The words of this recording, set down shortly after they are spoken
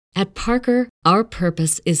At Parker, our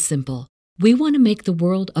purpose is simple. We want to make the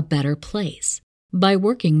world a better place by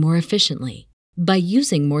working more efficiently, by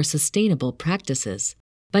using more sustainable practices,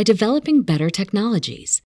 by developing better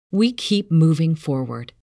technologies. We keep moving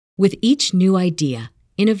forward. With each new idea,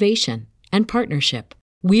 innovation, and partnership,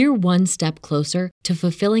 we're one step closer to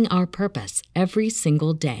fulfilling our purpose every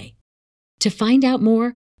single day. To find out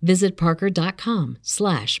more, visit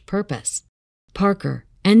parker.com/purpose. Parker,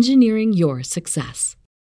 engineering your success.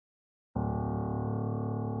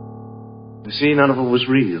 You see, none of it was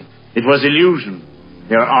real. It was illusion.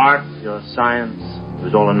 Your art, your science, it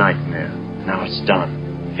was all a nightmare. Now it's done.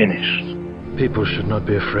 Finished. People should not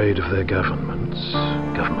be afraid of their governments.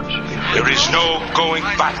 Governments should be afraid. There is no going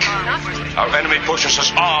back. Our enemy pushes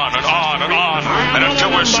us on and on and on. And until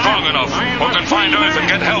we're strong enough or can find Earth and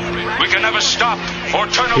get help, we can never stop or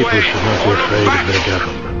turn People away should not be or look afraid back. of their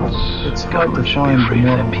governments. It's hard to find the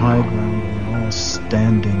moral high ground when we're all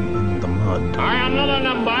standing in the mud. I am not a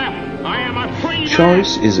number. I am a free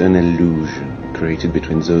Choice is an illusion created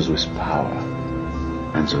between those with power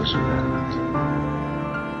and those who haven't.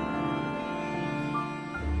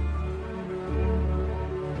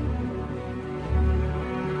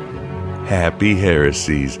 Happy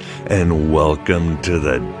heresies, and welcome to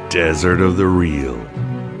the desert of the real.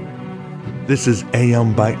 This is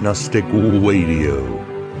Aeon Bite Gnostic Radio,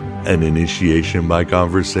 an initiation by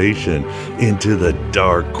conversation into the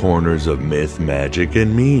dark corners of myth, magic,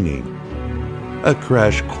 and meaning. A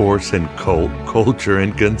crash course in cult, culture,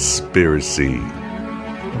 and conspiracy.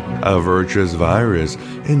 A virtuous virus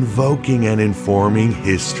invoking and informing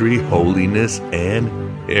history, holiness, and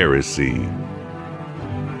heresy.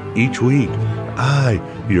 Each week, I,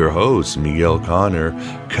 your host, Miguel Connor,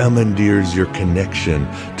 commandeers your connection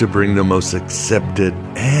to bring the most accepted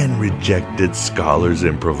and rejected scholars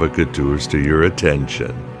and provocateurs to your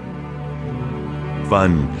attention.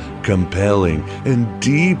 Fun, compelling, and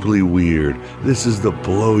deeply weird, this is the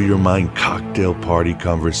blow-your-mind cocktail party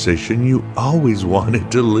conversation you always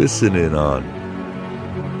wanted to listen in on.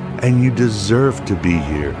 And you deserve to be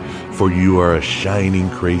here, for you are a shining,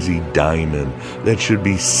 crazy diamond that should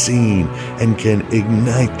be seen and can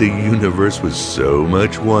ignite the universe with so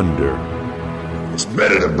much wonder. It's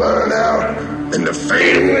better to burn out than to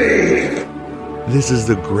fade away. This is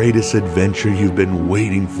the greatest adventure you've been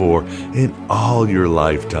waiting for in all your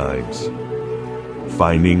lifetimes.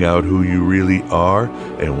 Finding out who you really are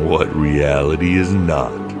and what reality is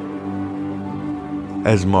not.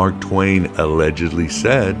 As Mark Twain allegedly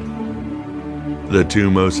said, the two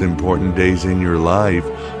most important days in your life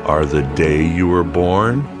are the day you were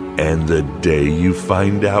born and the day you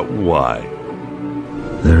find out why.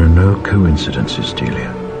 There are no coincidences,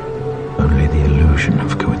 Delia. Only the illusion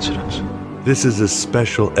of coincidence. This is a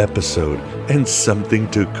special episode and something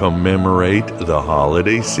to commemorate the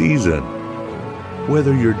holiday season.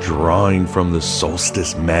 Whether you're drawing from the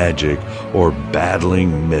solstice magic or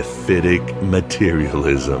battling mephitic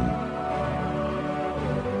materialism.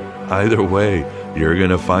 Either way, you're going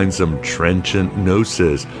to find some trenchant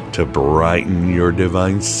gnosis to brighten your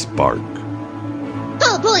divine spark.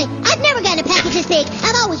 Oh boy, I've never gotten a package this big.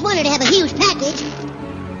 I've always wanted to have a huge package.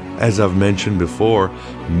 As I've mentioned before,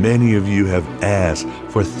 many of you have asked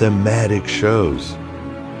for thematic shows,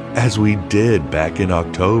 as we did back in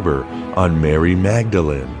October on Mary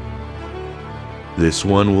Magdalene. This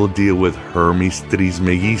one will deal with Hermes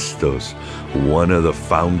Trismegistos, one of the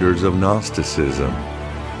founders of Gnosticism,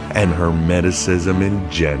 and Hermeticism in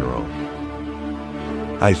general.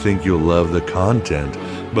 I think you'll love the content,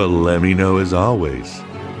 but let me know as always.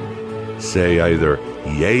 Say either,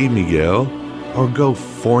 "Yay, Miguel," or go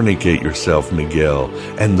fornicate yourself, Miguel,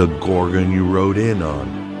 and the Gorgon you rode in on.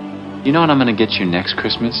 You know what I'm going to get you next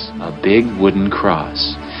Christmas? A big wooden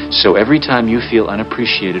cross. So every time you feel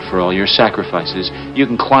unappreciated for all your sacrifices, you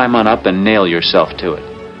can climb on up and nail yourself to it.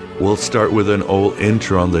 We'll start with an old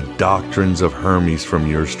intro on the doctrines of Hermes from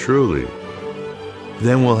yours truly.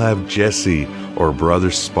 Then we'll have Jesse, or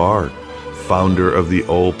Brother Spark, founder of the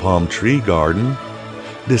Old Palm Tree Garden,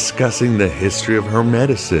 discussing the history of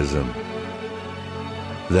Hermeticism.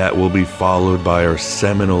 That will be followed by our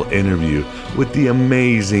seminal interview with the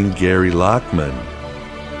amazing Gary Lachman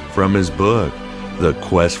from his book, The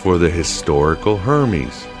Quest for the Historical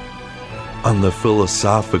Hermes, on the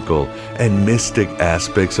philosophical and mystic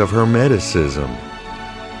aspects of Hermeticism.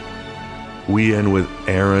 We end with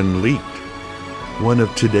Aaron Leet, one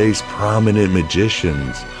of today's prominent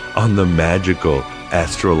magicians, on the magical,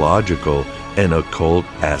 astrological, and occult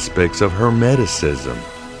aspects of Hermeticism,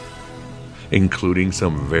 including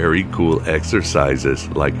some very cool exercises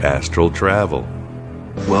like astral travel.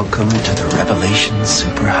 Welcome to the Revelation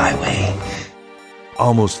Superhighway.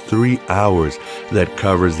 almost 3 hours that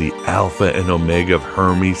covers the alpha and omega of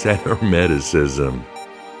Hermes and Hermeticism.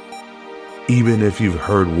 Even if you've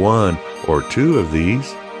heard one or two of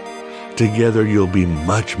these, together you'll be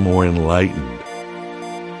much more enlightened.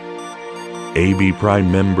 AB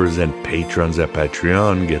Prime members and patrons at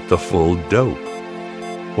Patreon get the full dope,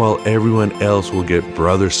 while everyone else will get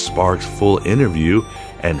Brother Spark's full interview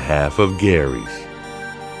and half of Gary's.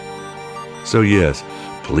 So yes,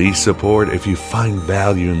 please support if you find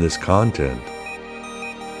value in this content.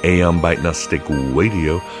 Aeon Byte Gnostic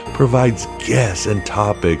Radio provides guests and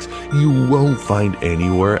topics you won't find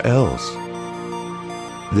anywhere else.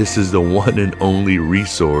 This is the one and only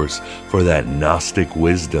resource for that Gnostic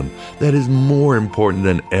wisdom that is more important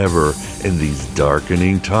than ever in these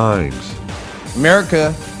darkening times.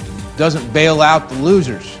 America doesn't bail out the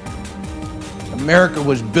losers. America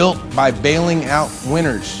was built by bailing out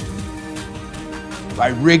winners, by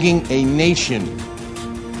rigging a nation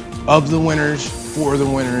of the winners, for the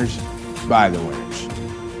winners, by the winners.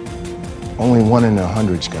 Only 1 in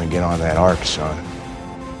 100 is going to get on that ark, son.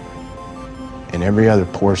 And every other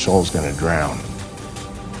poor soul's going to drown.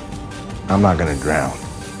 I'm not going to drown.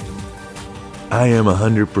 I am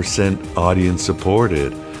 100% audience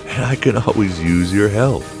supported, and I can always use your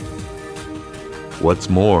help. What's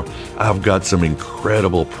more, I've got some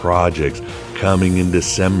incredible projects coming in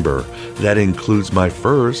December that includes my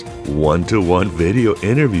first one-to-one video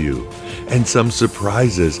interview and some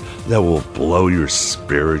surprises that will blow your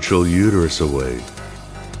spiritual uterus away.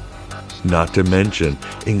 Not to mention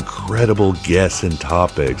incredible guests and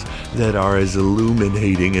topics that are as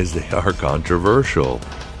illuminating as they are controversial.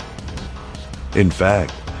 In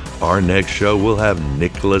fact, our next show will have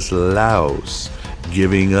Nicholas Laus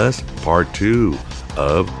giving us part 2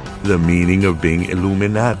 of The Meaning of Being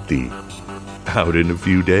Illuminati, out in a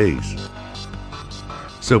few days.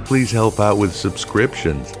 So please help out with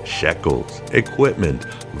subscriptions, shekels, equipment,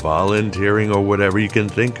 volunteering, or whatever you can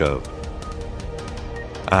think of.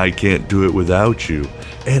 I can't do it without you,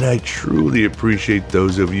 and I truly appreciate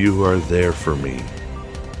those of you who are there for me.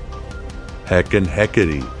 Heck and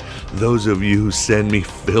heckity, those of you who send me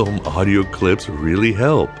film audio clips really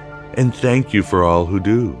help, and thank you for all who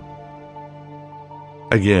do.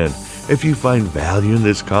 Again, if you find value in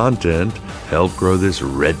this content, help grow this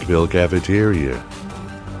Red Pill cafeteria.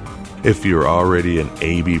 If you're already an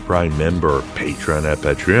AB Prime member or patron at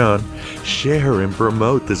Patreon, share and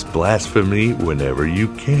promote this blasphemy whenever you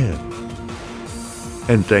can.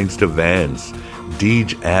 And thanks to Vance,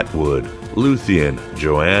 Deej Atwood, Luthien,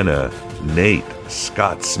 Joanna, Nate,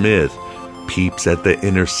 Scott Smith, Peeps at the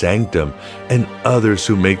Inner Sanctum, and others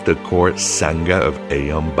who make the core Sangha of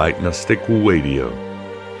Aeon Byte Gnostic Radio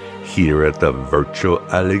here at the Virtual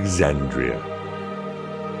Alexandria.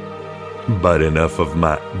 But enough of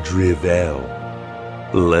my drivel.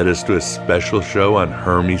 Let us do a special show on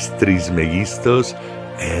Hermes Trismegistos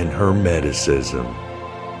and Hermeticism.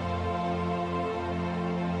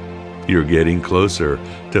 You're getting closer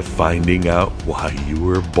to finding out why you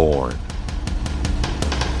were born.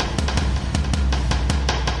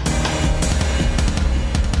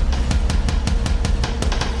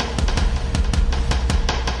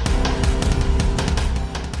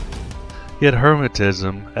 Yet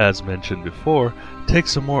Hermetism, as mentioned before,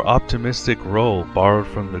 takes a more optimistic role borrowed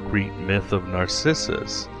from the Greek myth of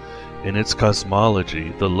Narcissus. In its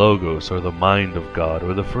cosmology, the Logos, or the mind of God,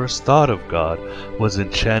 or the first thought of God, was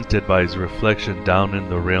enchanted by his reflection down in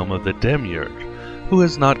the realm of the Demiurge, who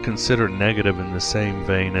is not considered negative in the same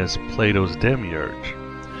vein as Plato's Demiurge.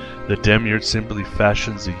 The Demiurge simply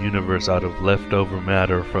fashions the universe out of leftover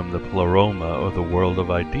matter from the Pleroma, or the world of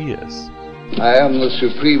ideas. I am the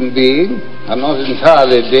Supreme Being. I'm not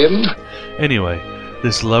entirely dim. Anyway,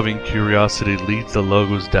 this loving curiosity leads the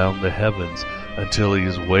Logos down the heavens until he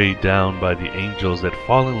is weighed down by the angels that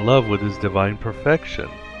fall in love with his divine perfection.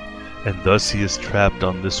 And thus he is trapped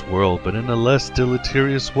on this world, but in a less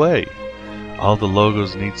deleterious way. All the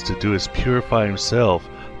Logos needs to do is purify himself,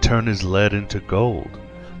 turn his lead into gold.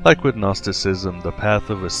 Like with Gnosticism, the path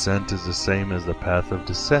of ascent is the same as the path of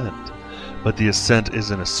descent. But the ascent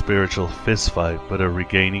isn't a spiritual fistfight, but a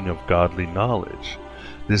regaining of godly knowledge.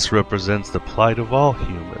 This represents the plight of all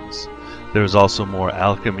humans. There is also more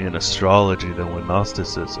alchemy and astrology than with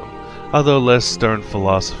Gnosticism, although less stern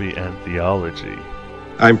philosophy and theology.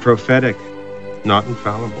 I'm prophetic, not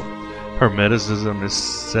infallible. Hermeticism is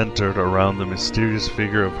centered around the mysterious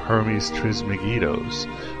figure of Hermes Trismegistos,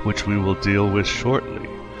 which we will deal with shortly.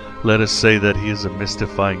 Let us say that he is a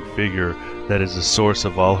mystifying figure that is the source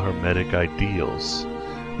of all Hermetic ideals.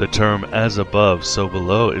 The term as above, so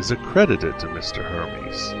below is accredited to Mr.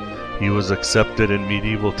 Hermes. He was accepted in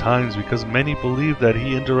medieval times because many believed that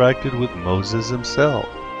he interacted with Moses himself.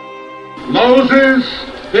 Moses,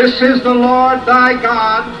 this is the Lord thy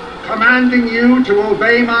God, commanding you to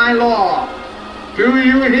obey my law. Do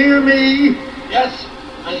you hear me? Yes,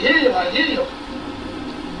 I hear you.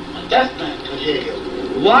 A deaf man could hear you.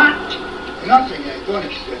 What? Nothing,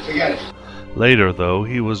 forget it. Later, though,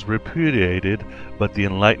 he was repudiated, but the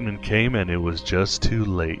Enlightenment came and it was just too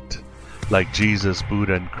late. Like Jesus,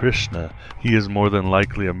 Buddha, and Krishna, he is more than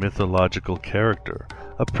likely a mythological character,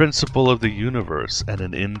 a principle of the universe, and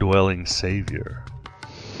an indwelling savior.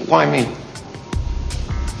 Why me?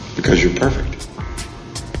 Because you're perfect.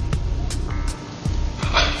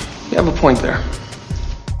 You have a point there.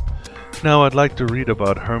 Now I'd like to read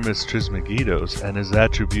about Hermes Trismegistos and his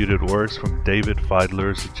attributed works from David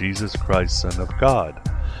Fiedler's Jesus Christ, Son of God.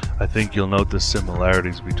 I think you'll note the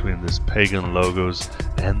similarities between this pagan logos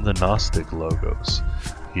and the Gnostic logos.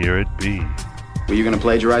 Here it be. Were you going to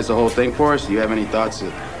plagiarize the whole thing for us? Do you have any thoughts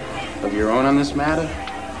of your own on this matter?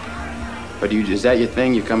 Or is that your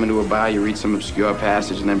thing? You come into a bar, you read some obscure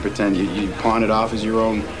passage, and then pretend you pawn it off as your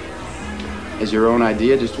own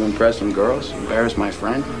idea just to impress some girls? Embarrass my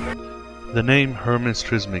friend? The name Hermes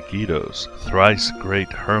Trismegistos, thrice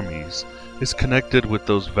great Hermes, is connected with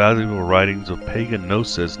those valuable writings of pagan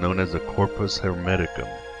gnosis known as the Corpus Hermeticum.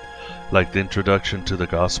 Like the introduction to the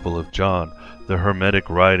Gospel of John, the Hermetic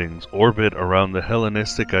writings orbit around the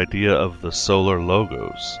Hellenistic idea of the solar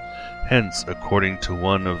logos. Hence, according to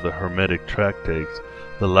one of the Hermetic tractates,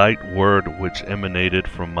 the light word which emanated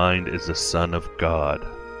from mind is the Son of God.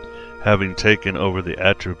 Having taken over the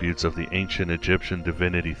attributes of the ancient Egyptian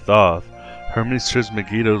divinity Thoth, Hermes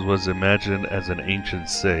Trismegistos was imagined as an ancient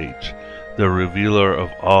sage, the revealer of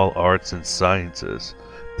all arts and sciences,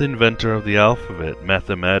 the inventor of the alphabet,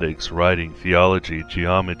 mathematics, writing, theology,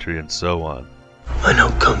 geometry, and so on. I know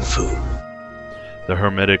Kung Fu. The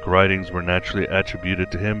Hermetic writings were naturally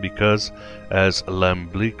attributed to him because, as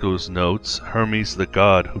Iamblichus notes, Hermes the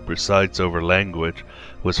god who presides over language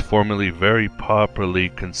was formerly very properly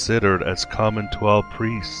considered as common to all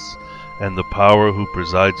priests, and the power who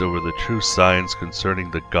presides over the true science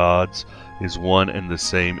concerning the gods is one and the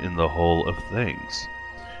same in the whole of things.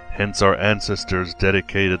 Hence our ancestors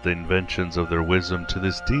dedicated the inventions of their wisdom to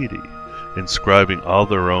this deity, inscribing all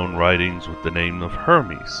their own writings with the name of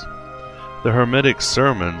Hermes. The Hermetic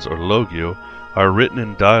sermons, or logio, are written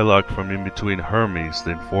in dialogue from in between Hermes,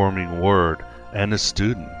 the informing word, and a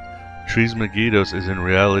student. Trismegistos is in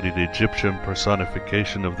reality the Egyptian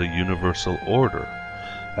personification of the universal order,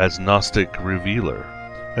 as Gnostic revealer.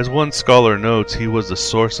 As one scholar notes, he was the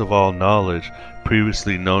source of all knowledge,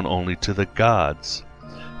 previously known only to the gods.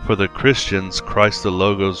 For the Christians, Christ the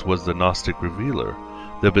Logos was the Gnostic revealer,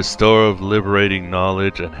 the bestower of liberating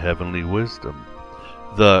knowledge and heavenly wisdom.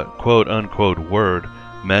 The quote-unquote word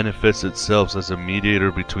manifests itself as a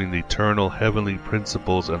mediator between the eternal heavenly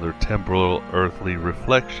principles and their temporal earthly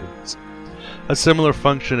reflections. A similar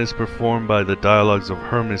function is performed by the dialogues of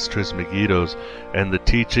Hermes Trismegistos and the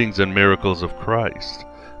teachings and miracles of Christ,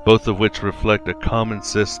 both of which reflect a common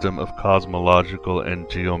system of cosmological and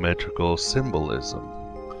geometrical symbolism.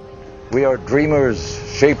 We are dreamers,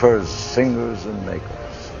 shapers, singers, and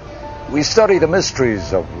makers. We study the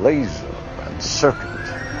mysteries of laser and circuit,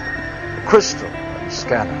 crystal and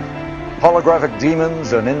scanner, holographic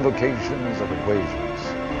demons and invocations of equations.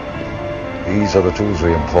 These are the tools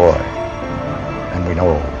we employ, and we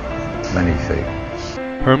know many things.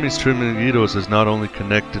 Hermes Trismegistos is not only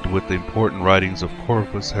connected with the important writings of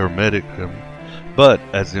Corpus Hermeticum, but,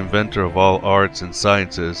 as the inventor of all arts and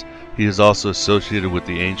sciences, he is also associated with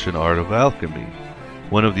the ancient art of alchemy.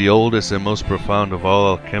 One of the oldest and most profound of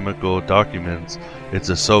all alchemical documents is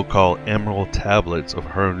the so-called Emerald Tablets of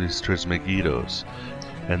Hermes Trismegistos,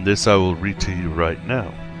 and this I will read to you right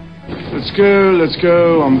now. Let's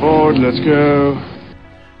go, on board, let's go.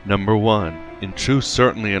 Number 1. In truth,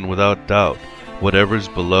 certainly and without doubt, whatever is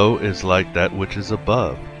below is like that which is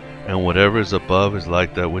above, and whatever is above is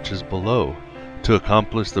like that which is below, to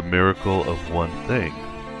accomplish the miracle of one thing.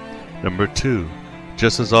 Number 2.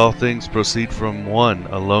 Just as all things proceed from one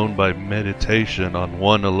alone by meditation on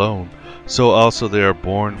one alone, so also they are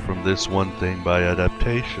born from this one thing by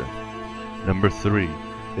adaptation. Number 3.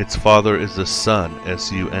 Its father is the sun,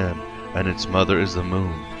 S-U-N, and its mother is the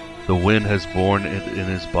moon. The wind has borne it in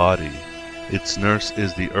his body. Its nurse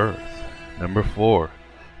is the earth. Number 4.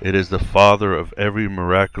 It is the father of every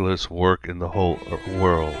miraculous work in the whole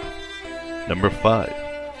world. Number 5.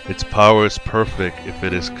 Its power is perfect if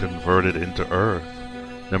it is converted into earth.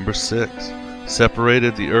 Number 6.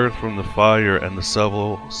 Separated the earth from the fire and the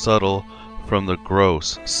subtle from the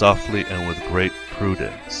gross, softly and with great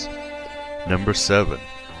prudence. Number 7.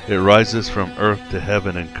 It rises from earth to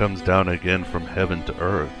heaven and comes down again from heaven to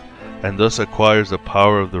earth, and thus acquires the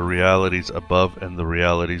power of the realities above and the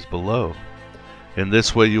realities below. In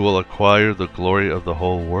this way you will acquire the glory of the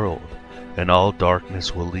whole world, and all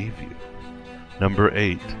darkness will leave you. Number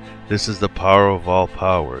 8. This is the power of all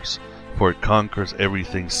powers, for it conquers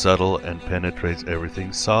everything subtle and penetrates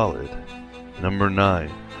everything solid. Number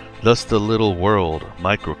 9. Thus the little world,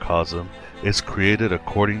 microcosm, is created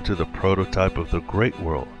according to the prototype of the great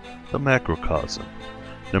world, the macrocosm.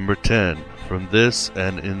 Number 10. From this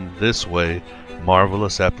and in this way,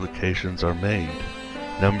 marvelous applications are made.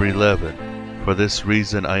 Number 11. For this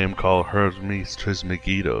reason I am called Hermes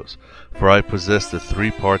Trismegistos, for I possess the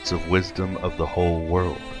 3 parts of wisdom of the whole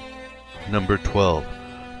world. Number 12.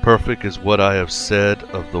 Perfect is what I have said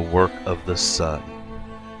of the work of the sun.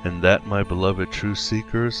 And that, my beloved true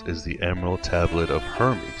seekers, is the Emerald Tablet of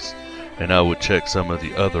Hermes. And I would check some of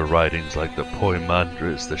the other writings like the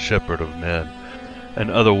Poimandres, the Shepherd of Men,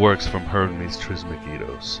 and other works from Hermes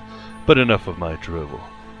Trismegistos. But enough of my drivel.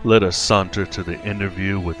 Let us saunter to the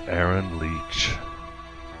interview with Aaron Leach.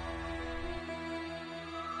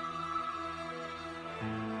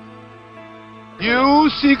 You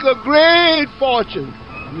seek a great fortune,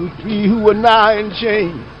 you three who are now in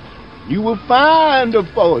chains. You will find a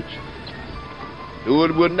fortune, though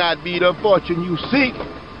it will not be the fortune you seek.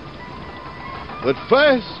 But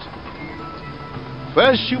first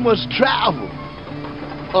you must travel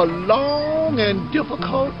a long and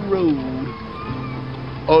difficult road,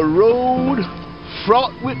 a road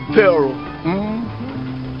fraught with peril.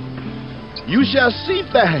 You shall see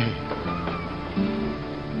things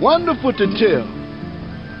wonderful to tell.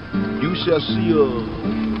 You shall see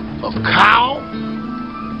a cow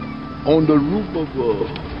on the roof of a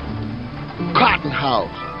cotton house.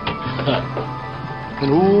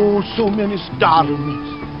 And oh, so many startlements.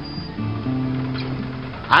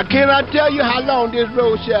 I cannot tell you how long this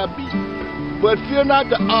road shall be, but fear not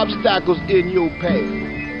the obstacles in your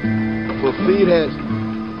path, for fate has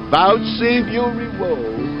vouchsafed your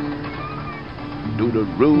reward. Though the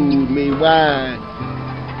road may wind,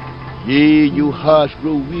 yea, your hearts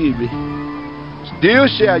grow weary, still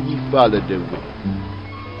shall ye follow the way,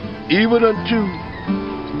 even unto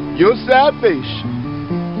your salvation.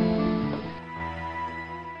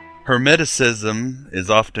 Hermeticism is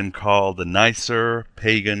often called the nicer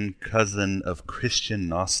pagan cousin of Christian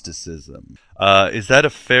Gnosticism. Is that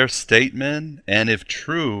a fair statement? And if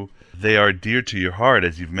true, they are dear to your heart,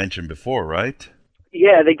 as you've mentioned before, right?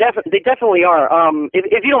 Yeah, they definitely are.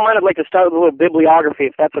 If you don't mind, I'd like to start with a little bibliography,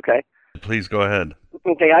 if that's okay. Please go ahead.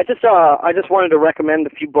 Okay, I just wanted to recommend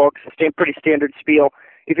a few books. Pretty standard spiel.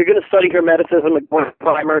 If you're going to study Hermeticism, a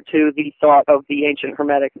primer to the thought of the ancient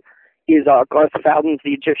Hermetics is Garth Fowden's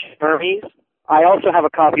The Egyptian Hermes. I also have a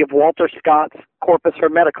copy of Walter Scott's Corpus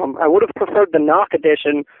Hermeticum. I would have preferred the Knock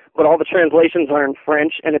edition, but all the translations are in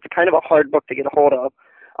French, and it's kind of a hard book to get a hold of.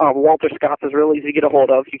 Walter Scott's is really easy to get a hold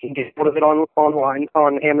of. You can get hold of it online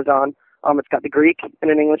on Amazon. It's got the Greek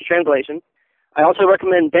and an English translation. I also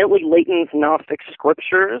recommend Bentley Leighton's Gnostic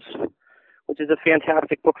Scriptures, which is a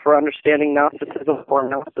fantastic book for understanding Gnosticism for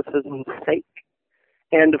Gnosticism's sake.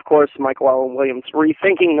 And, of course, Michael Allen Williams'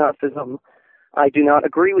 Rethinking Gnosticism. I do not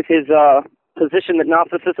agree with his position that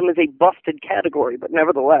Gnosticism is a busted category, but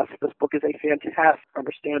nevertheless, this book is a fantastic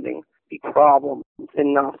understanding the problems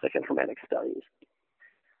in Gnostic and Hermetic studies.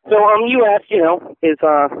 So, you asked, is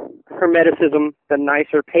Hermeticism the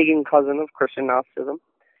nicer pagan cousin of Christian Gnosticism?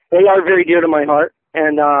 They are very dear to my heart.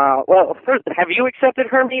 And, well, first, have you accepted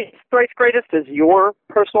Hermes Thrice Greatest as your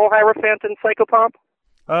personal Hierophant and Psychopomp?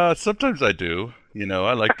 Sometimes I do.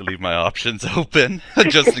 I like to leave my options open,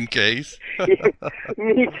 just in case.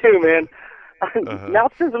 Me too, man.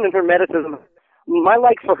 Gnosticism and Hermeticism, my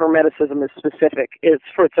like for Hermeticism is specific. It's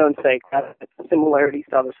for its own sake. It's similarities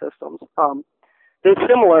to other systems. They're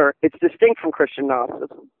similar. It's distinct from Christian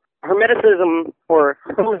Gnosticism. Hermeticism, or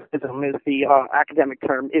Hermetism is the academic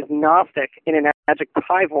term, is Gnostic in an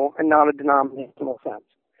adjectival and not a denominational sense.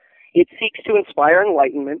 It seeks to inspire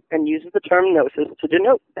enlightenment and uses the term gnosis to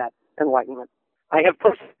denote that enlightenment. I have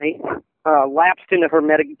personally lapsed into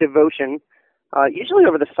Hermetic devotion, usually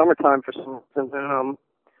over the summertime for some reason. And,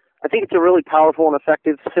 I think it's a really powerful and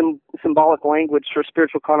effective symbolic language for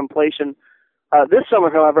spiritual contemplation. This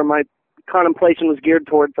summer, however, my contemplation was geared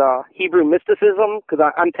towards Hebrew mysticism, because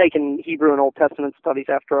I'm taking Hebrew and Old Testament studies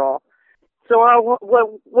after all. So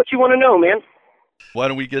what you want to know, man? Why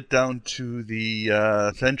don't we get down to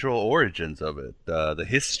the central origins of it, the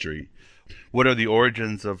history. What are the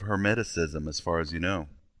origins of Hermeticism, as far as you know?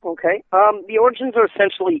 Okay. The origins are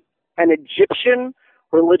essentially an Egyptian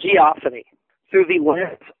religiosity through the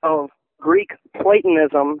lens of Greek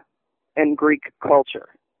Platonism and Greek culture.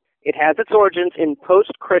 It has its origins in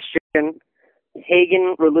post-Christian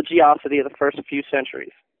pagan religiosity of the first few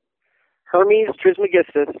centuries. Hermes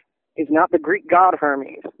Trismegistus is not the Greek god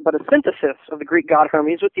Hermes, but a synthesis of the Greek god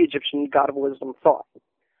Hermes with the Egyptian god of wisdom Thoth.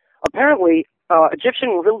 Apparently,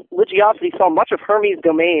 Egyptian religiosity saw much of Hermes'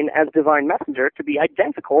 domain as divine messenger to be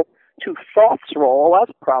identical to Thoth's role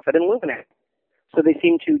as prophet and luminary, so they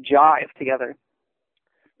seem to jive together.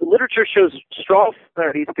 The literature shows strong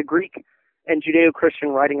similarities to Greek and Judeo-Christian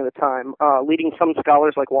writing of the time, leading some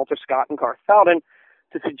scholars like Walter Scott and Garth Fowden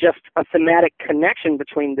to suggest a thematic connection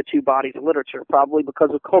between the two bodies of literature, probably because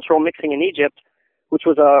of cultural mixing in Egypt, which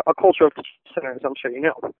was a culture of sinners, I'm sure you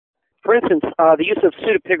know. For instance, the use of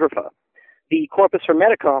pseudepigrapha, the Corpus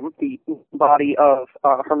Hermeticum, the body of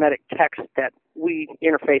Hermetic text that we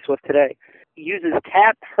interface with today, uses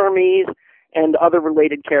Tat, Hermes, and other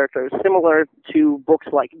related characters, similar to books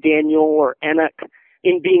like Daniel or Enoch,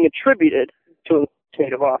 in being attributed to an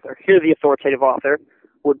authoritative author. Here, the authoritative author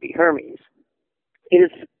would be Hermes.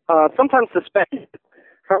 It is sometimes suspected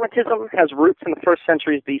Hermetism has roots in the first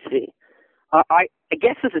centuries BC. I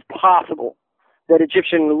guess this is possible that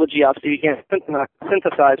Egyptian religiosity began to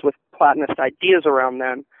synthesize with Platonist ideas around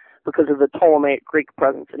then because of the Ptolemaic Greek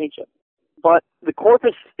presence in Egypt. But the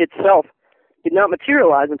corpus itself did not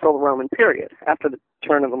materialize until the Roman period, after the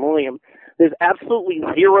turn of the millennium. There's absolutely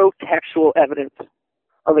zero textual evidence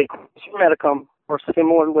of a Corpus Hermeticum or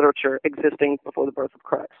similar literature existing before the birth of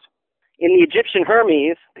Christ. In the Egyptian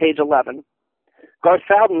Hermes, page 11, Garth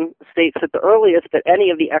Fowden states that the earliest that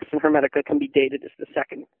any of the Extant Hermetica can be dated is the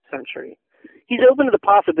 2nd century. He's open to the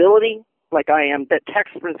possibility, like I am, that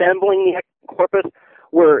texts resembling the corpus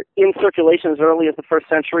were in circulation as early as the 1st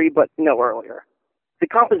century, but no earlier. The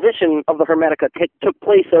composition of the Hermetica took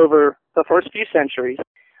place over the first few centuries.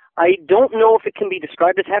 I don't know if it can be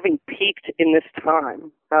described as having peaked in this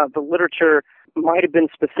time. The literature might have been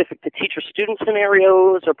specific to teacher-student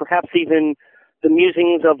scenarios, or perhaps even the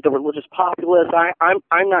musings of the religious populace.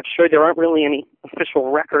 I'm not sure. There aren't really any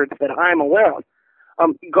official records that I'm aware of.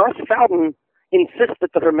 Garth Fowden insists that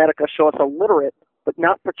the Hermetica show us a literate, but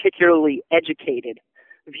not particularly educated,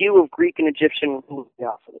 view of Greek and Egyptian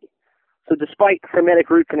religiosity. So despite Hermetic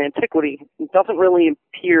roots in antiquity, it doesn't really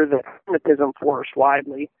appear that Hermetism flourished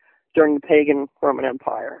widely during the pagan Roman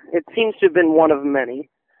Empire. It seems to have been one of many.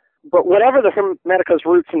 But whatever the Hermetica's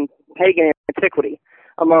roots in pagan antiquity,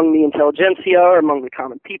 among the intelligentsia or among the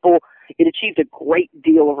common people, it achieved a great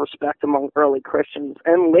deal of respect among early Christians,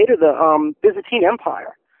 and later the Byzantine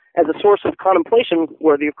Empire, as a source of contemplation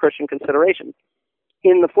worthy of Christian consideration.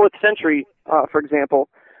 In the 4th century, for example,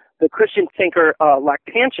 the Christian thinker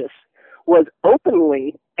Lactantius was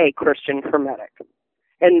openly a Christian Hermetic,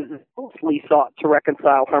 and mostly sought to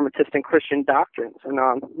reconcile Hermetist and Christian doctrines. And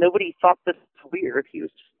nobody thought this was weird. He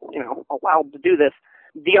was, allowed to do this.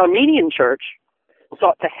 The Armenian Church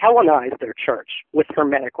sought to Hellenize their church with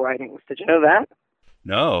Hermetic writings. Did you know that?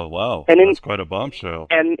 No, wow. And that's quite a bombshell.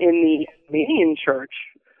 And in the Armenian Church,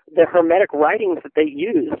 the Hermetic writings that they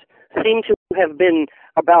used seem to have been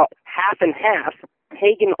about half and half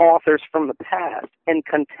pagan authors from the past and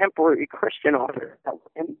contemporary Christian authors that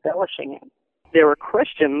were embellishing it. There were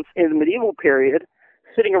Christians in the medieval period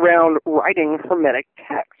sitting around writing Hermetic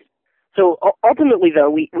texts. So ultimately, though,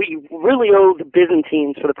 we really owe the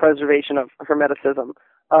Byzantines for the preservation of Hermeticism.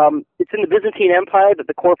 It's in the Byzantine Empire that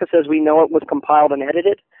the corpus as we know it was compiled and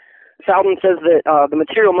edited. Fowden says that the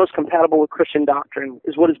material most compatible with Christian doctrine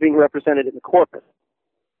is what is being represented in the corpus.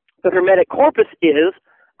 The Hermetic corpus is,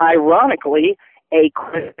 ironically, a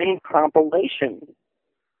Christian compilation.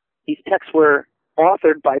 These texts were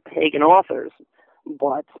authored by pagan authors,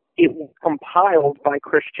 but it was compiled by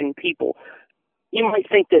Christian people. You might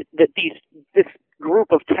think that this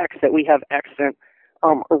group of texts that we have extant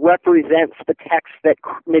represents the texts that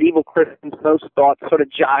medieval Christians most thought sort of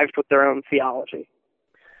jived with their own theology.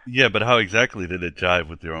 Yeah, but how exactly did it jive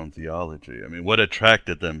with their own theology? I mean, what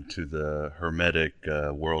attracted them to the Hermetic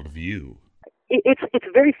worldview? It's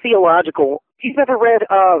very theological. If you've ever read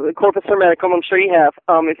Corpus Hermeticum, I'm sure you have.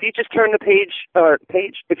 If you just turn to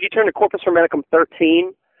if you turn to Corpus Hermeticum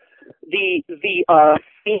 13, the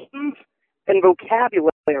themes and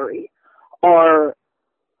vocabulary are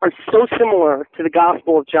so similar to the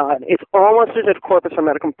Gospel of John. It's almost as if Corpus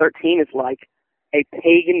Hermeticum 13 is like a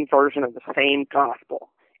pagan version of the same Gospel.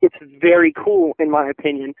 It's very cool, in my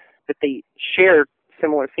opinion, that they share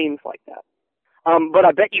similar themes like that. But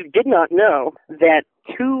I bet you did not know that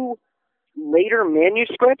 2 later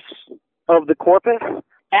manuscripts of the corpus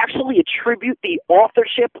actually attribute the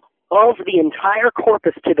authorship of the entire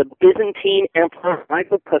corpus to the Byzantine Emperor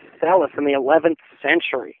Michael Pacellus in the 11th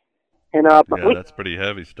century. And that's pretty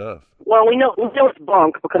heavy stuff. Well, we know it's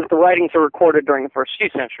bunk because the writings are recorded during the first few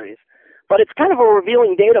centuries. But it's kind of a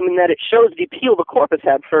revealing datum in that it shows the appeal the corpus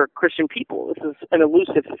had for Christian people. This is an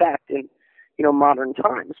elusive fact in, modern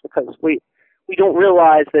times, because we don't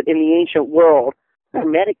realize that in the ancient world,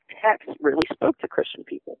 Hermetic texts really spoke to Christian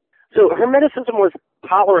people. So Hermeticism was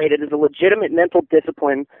tolerated as a legitimate mental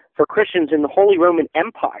discipline for Christians in the Holy Roman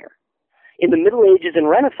Empire. In the Middle Ages and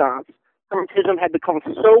Renaissance, Hermetism had become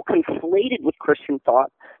so conflated with Christian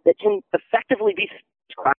thought that can effectively be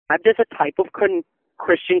described as a type of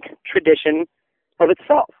Christian tradition of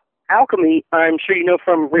itself. Alchemy, I'm sure you know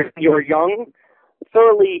from You're Young,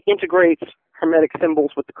 thoroughly integrates Hermetic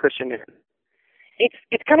symbols with the Christian era.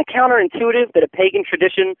 It's kind of counterintuitive that a pagan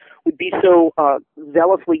tradition would be so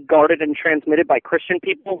zealously guarded and transmitted by Christian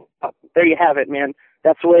people. There you have it, man.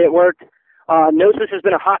 That's the way it worked. Gnosis has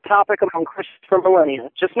been a hot topic among Christians for millennia.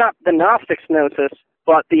 Just not the Gnostic Gnosis,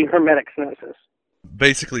 but the Hermetic Gnosis.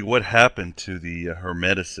 Basically, what happened to the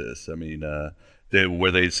Hermeticists? I mean,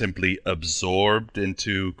 were they simply absorbed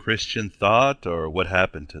into Christian thought, or what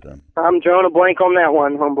happened to them? I'm drawing a blank on that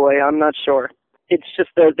one, homeboy. I'm not sure. It's just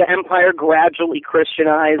the empire gradually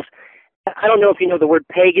Christianized. I don't know if you know the word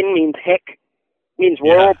pagan means hick, means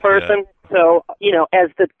rural person. Yeah. So, as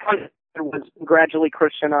the country was gradually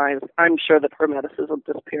Christianized, I'm sure that Hermeticism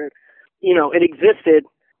disappeared. It existed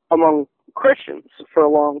among Christians for a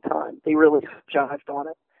long time. They really jived on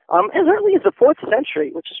it. As early as the 4th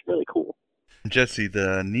century, which is really cool. Jesse,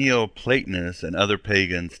 the Neoplatonists and other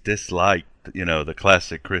pagans disliked, the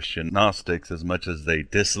classic Christian Gnostics as much as they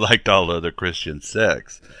disliked all other Christian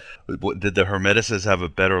sects. Did the Hermeticists have a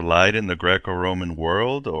better light in the Greco-Roman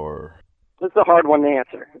world, or? This is a hard one to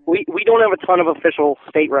answer. We don't have a ton of official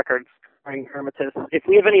state records regarding Hermetists. If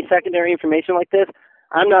we have any secondary information like this,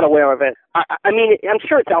 I'm not aware of it. I mean, I'm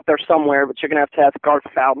sure it's out there somewhere, but you're going to have Garth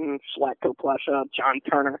Fowden, Slatko Plesha, John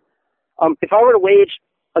Turner. If I were to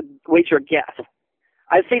wager a guess,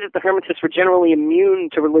 I'd say that the Hermetists were generally immune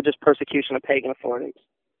to religious persecution of pagan authorities.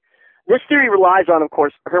 This theory relies on, of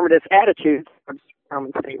course, Hermetist attitudes towards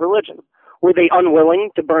Roman state religion. Were they unwilling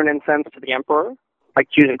to burn incense to the emperor, like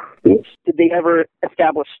Jews and Christians? Did they ever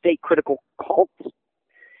establish state-critical cults?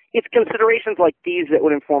 It's considerations like these that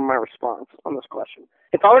would inform my response on this question.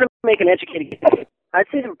 If I were to make an educated guess, I'd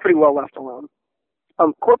say they were pretty well left alone.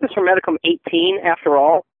 Corpus Hermeticum 18, after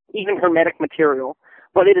all, even Hermetic material,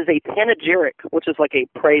 but it is a panegyric, which is like a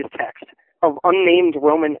praise text, of unnamed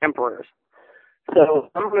Roman emperors. So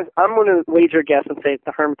I'm going to wager a guess and say that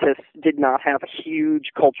the Hermetists did not have a huge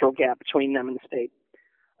cultural gap between them and the state.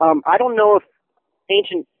 I don't know if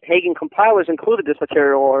ancient pagan compilers included this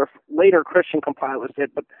material or if later Christian compilers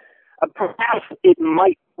did, but perhaps it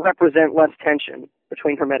might represent less tension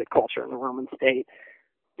between Hermetic culture and the Roman state.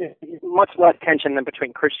 Much less tension than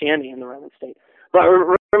between Christianity and the Roman state. But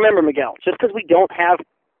remember, Miguel, just because we don't have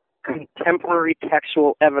contemporary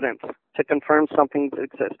textual evidence to confirm something's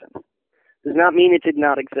existence does not mean it did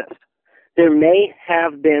not exist. There may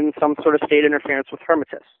have been some sort of state interference with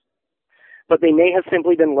Hermetists, but they may have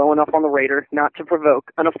simply been low enough on the radar not to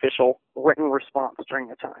provoke an official written response during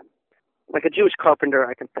the time. Like a Jewish carpenter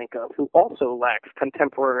I can think of who also lacks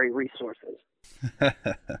contemporary resources.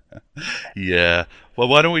 Yeah. Well,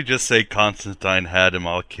 why don't we just say Constantine had him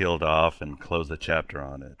all killed off and close the chapter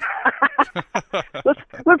on it?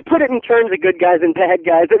 Let's put it in terms of good guys and bad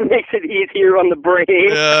guys. It makes it easier on the brain.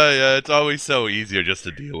 Yeah. It's always so easier just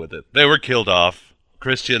to deal with it. They were killed off.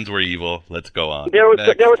 Christians were evil. Let's go on. There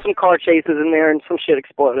were some car chases in there and some shit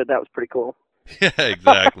exploded. That was pretty cool. Yeah,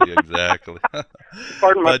 exactly.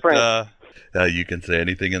 Pardon my French. You can say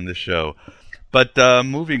anything in the show. But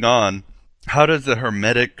moving on, how does the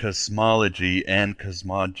Hermetic cosmology and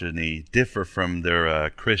cosmogony differ from their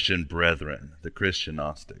Christian brethren, the Christian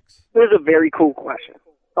Gnostics? This is a very cool question.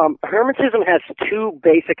 Hermetism has two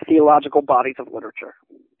basic theological bodies of literature.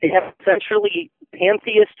 They have essentially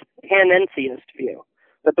pantheist, panentheist view,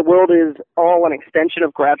 that the world is all an extension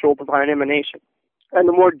of gradual divine emanation, and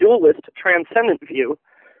the more dualist, transcendent view,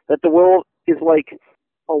 that the world is like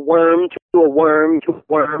a worm to a worm to a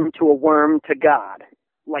worm to a worm to God.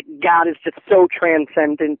 Like God is just so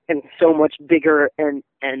transcendent and so much bigger and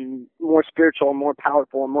more spiritual and more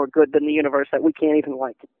powerful and more good than the universe that we can't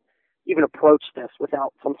even approach this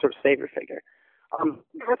without some sort of savior figure.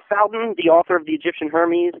 Garth Fowden, the author of the Egyptian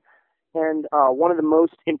Hermes, and one of the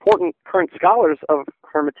most important current scholars of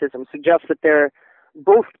Hermetism, suggests that they're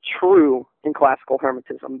both true in classical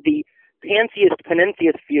Hermetism. The pantheist,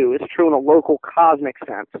 panentheist view is true in a local cosmic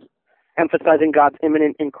sense, emphasizing God's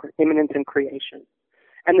immanence in creation.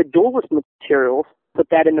 And the dualist materials put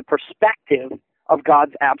that in the perspective of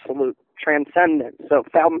God's absolute transcendence. So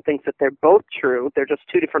Fowden thinks that they're both true. They're just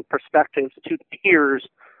two different perspectives, two tiers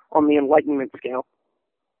on the Enlightenment scale.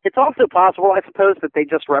 It's also possible, I suppose, that they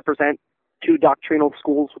just represent two doctrinal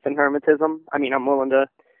schools within Hermetism. I mean, I'm willing to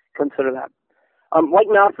consider that. Like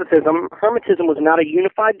Gnosticism, Hermetism was not a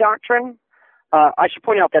unified doctrine. I should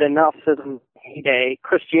point out that in Gnosticism's heyday,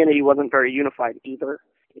 Christianity wasn't very unified either.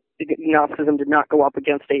 Gnosticism did not go up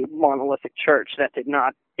against a monolithic church. That did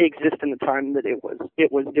not exist in the time that it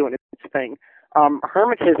was doing its thing.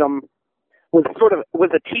 Hermetism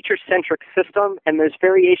was a teacher-centric system, and there's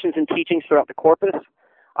variations in teachings throughout the corpus.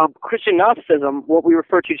 Christian Gnosticism, what we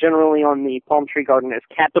refer to generally on the Palm Tree Garden as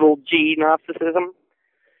capital G Gnosticism,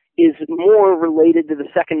 is more related to the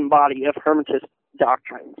second body of Hermetist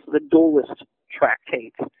doctrines, the dualist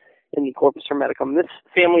tractates in the Corpus Hermeticum. This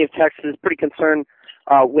family of texts is pretty concerned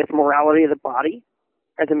with morality of the body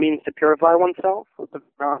as a means to purify oneself, with the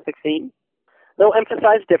Gnostic theme. Though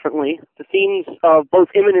emphasized differently, the themes of both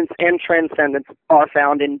immanence and transcendence are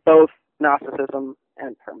found in both Gnosticism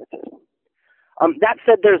and Hermetism. That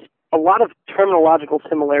said, there's a lot of terminological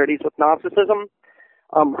similarities with Gnosticism.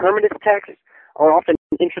 Hermetist texts are often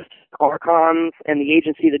interested in archons and the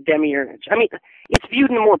agency of the demiurge. I mean, it's viewed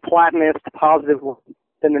in a more Platonist, positive way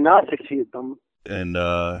than the Gnostics viewed them. In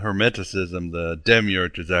Hermeticism, the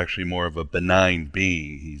demiurge is actually more of a benign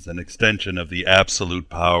being. He's an extension of the absolute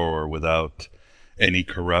power without any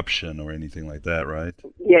corruption or anything like that, right?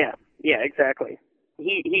 Yeah, exactly.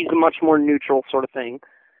 He's a much more neutral sort of thing.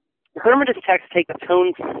 Hermetist texts take a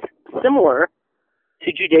tone similar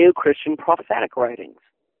to Judeo-Christian prophetic writings.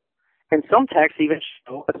 And some texts even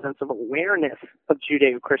show a sense of awareness of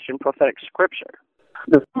Judeo-Christian prophetic scripture.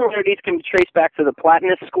 The similarities can be traced back to the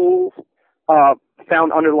Platonist schools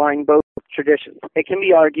found underlying both traditions. It can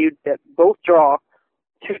be argued that both draw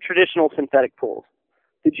two traditional synthetic pools,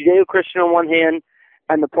 the Judeo-Christian on one hand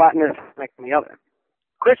and the Platonist on the other.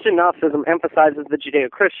 Christian Gnosticism emphasizes the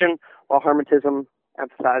Judeo-Christian, while Hermetism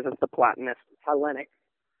emphasizes the Platonist Hellenic.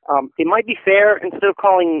 It might be fair, instead of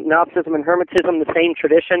calling Gnosticism and Hermetism the same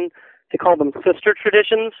tradition, to call them sister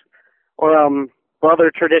traditions or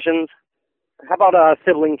brother traditions. How about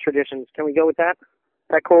sibling traditions? Can we go with that?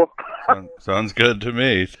 Is that cool? Sounds good to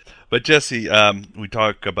me. But Jesse, we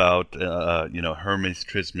talk about Hermes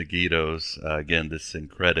Trismegistos, again, this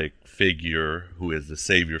syncretic figure who is the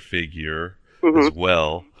savior figure as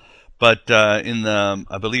well. But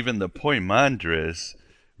I believe in the Poimandres,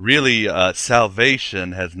 really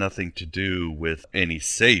salvation has nothing to do with any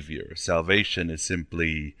savior. Salvation is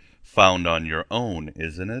simply found on your own,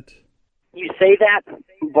 isn't it? You say that,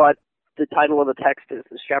 but the title of the text is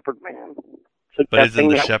The Shepherd Man. So but isn't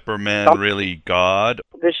the Shepherd Man really God?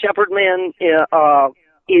 The Shepherd Man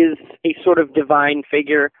is a sort of divine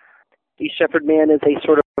figure. The Shepherd Man is a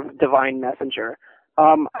sort of divine messenger.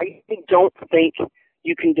 I don't think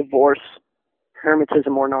you can divorce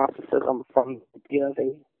Hermetism or Gnosticism from the idea of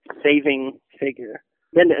a saving figure.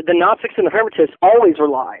 Then the Gnostics and the Hermetists always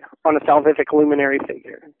relied on a salvific luminary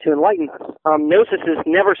figure to enlighten us. Gnosis is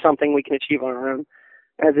never something we can achieve on our own,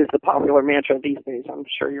 as is the popular mantra these days. I'm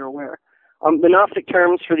sure you're aware. The Gnostic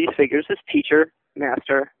terms for these figures is teacher,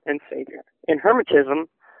 master, and savior. In Hermetism,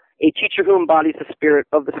 a teacher who embodies the spirit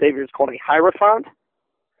of the savior is called a hierophant.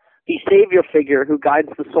 The savior figure who guides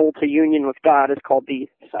the soul to union with God is called the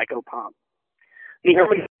psychopomp. The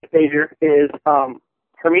Hermetic savior is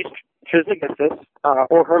Hermes Trismegistus,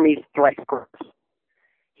 or Hermes Thrice-Gross.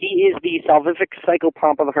 He is the salvific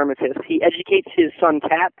psychopomp of the Hermetists. He educates his son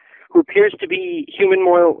Tat, who appears to be human,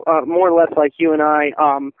 more or less like you and I.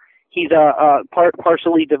 He's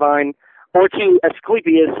partially divine, or to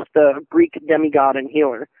Asclepius, the Greek demigod and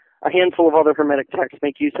healer. A handful of other Hermetic texts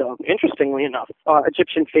make use of, interestingly enough,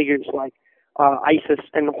 Egyptian figures like Isis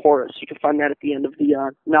and Horus. You can find that at the end of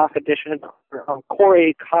the Knock edition of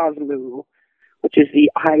Kore Cosmu, which is the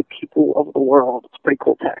eye people of the world. It's a pretty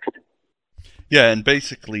cool text. Yeah, and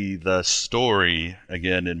basically the story,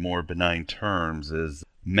 again in more benign terms, is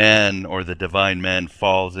man, or the divine man,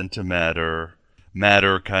 falls into matter.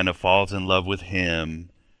 Matter kind of falls in love with him,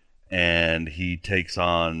 and he takes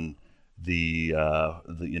on the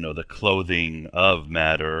clothing of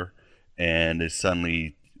matter, and is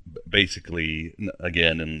suddenly, basically,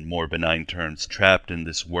 again in more benign terms, trapped in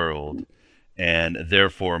this world, and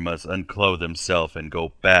therefore must unclothe himself and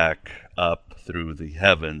go back up through the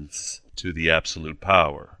heavens to the absolute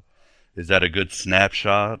power. Is that a good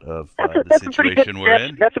snapshot of the situation we're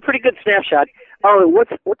in? That's a pretty good snapshot.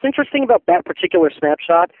 What's interesting about that particular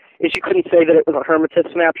snapshot is you couldn't say that it was a Hermetist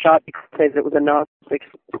snapshot. You could say that it was a Gnostic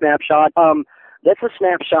snapshot. That's a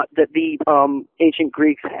snapshot that the ancient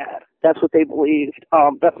Greeks had. That's what they believed.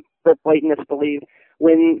 That's what Platonists believed.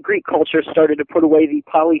 when Greek culture started to put away the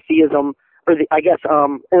polytheism, or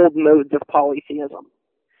old modes of polytheism.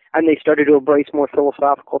 And they started to embrace more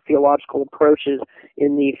philosophical, theological approaches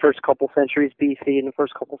in the first couple centuries BC and the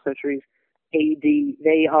first couple centuries AD.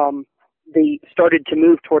 They started to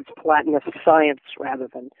move towards Platonist science rather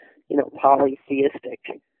than, polytheistic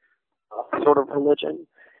sort of religion.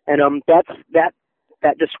 And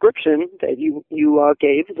that description that you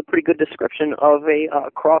gave is a pretty good description of a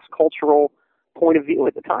cross-cultural point of view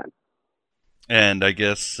at the time. And I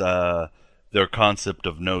guess their concept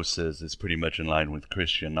of gnosis is pretty much in line with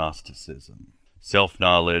Christian Gnosticism.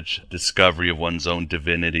 Self-knowledge, discovery of one's own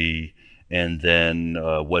divinity, and then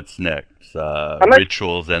what's next?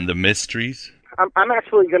 Rituals and the mysteries? I'm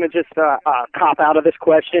actually going to just cop out of this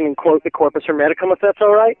question and quote the Corpus Hermeticum, if that's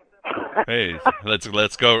all right. Hey, let's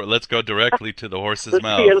go directly to the horse's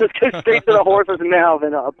mouth. Yeah, let's go straight to the horse's mouth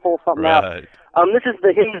and pull something out. This is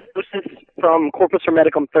the hymn from Corpus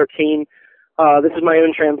Hermeticum 13. This is my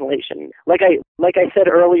own translation. Like I said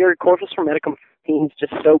earlier, Corpus Hermeticum 13 is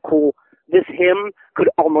just so cool. This hymn could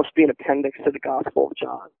almost be an appendix to the Gospel of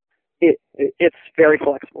John. It's very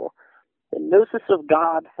flexible. The gnosis of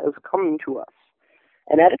God has come to us,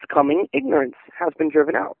 and at its coming, ignorance has been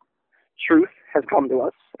driven out. Truth has come to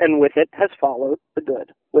us, and with it has followed the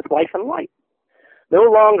good, with life and light. No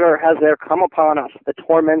longer has there come upon us the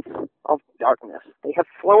torments of darkness. They have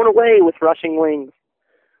flown away with rushing wings.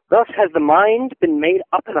 Thus has the mind been made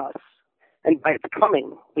up in us, and by its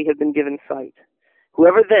coming we have been given sight.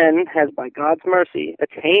 Whoever then has by God's mercy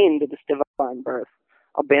attained to this divine birth,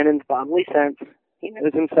 abandons bodily sense, he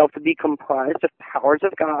knows himself to be comprised of powers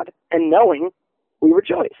of God, and knowing, we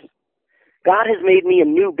rejoice. God has made me a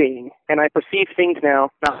new being, and I perceive things now,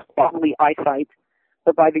 not by bodily eyesight,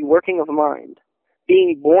 but by the working of mind.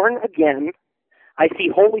 Being born again, I see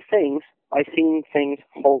holy things by seeing things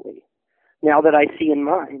holy. Now that I see in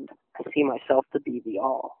mind, I see myself to be the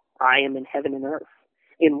all. I am in heaven and earth,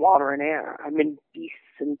 in water and air. I'm in beasts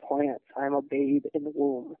and plants. I am a babe in the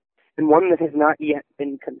womb, and one that has not yet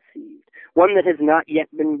been conceived, one that has not yet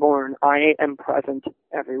been born. I am present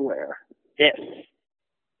everywhere. This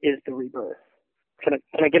is the rebirth. Can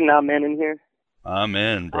I get an amen in here?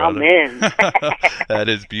 Amen, brother. Amen. That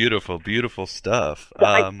is beautiful, beautiful stuff.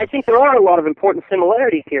 I think there are a lot of important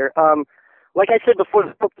similarities here. Like I said before,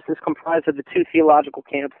 the Corpus is comprised of the two theological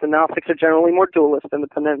camps. The Gnostics are generally more dualist than the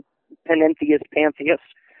panentheist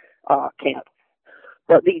camp.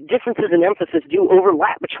 But the differences in emphasis do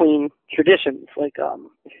overlap between traditions. Like,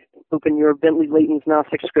 open your Bentley Leighton's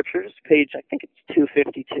Gnostic Scriptures, page, I think it's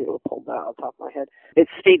 252, I'll pull that out of the top of my head. It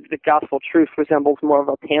states that gospel truth resembles more of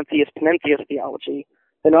a pantheist theology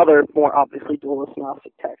than other, more obviously dualist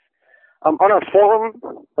Gnostic texts. On our forum,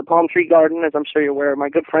 the Palm Tree Garden, as I'm sure you're aware, my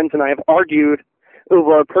good friends and I have argued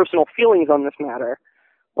over our personal feelings on this matter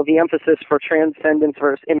of the emphasis for transcendence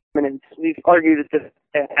versus immanence. We've argued this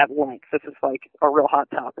at length. This is like a real hot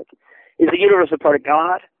topic. Is the universe a part of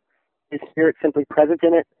God? Is spirit simply present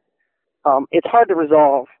in it? It's hard to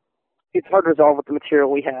resolve. It's hard to resolve with the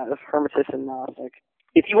material we have, Hermetist and Gnostic.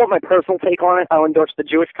 If you want my personal take on it, I'll endorse the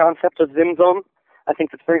Jewish concept of Zimzum. I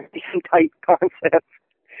think it's a very decent type concept.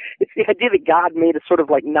 It's the idea that God made a sort of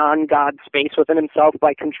like non-God space within himself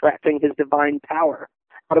by contracting his divine power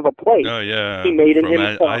out of a place he made in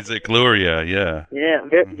himself. Isaac Luria, yeah.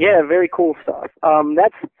 Yeah, very cool stuff.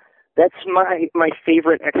 That's my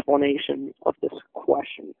favorite explanation of this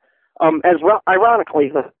question.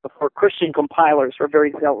 Ironically, the Christian compilers were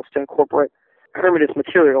very zealous to incorporate Hermetist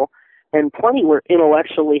material, and plenty were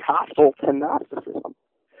intellectually hostile to Gnosticism.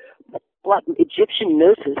 But Egyptian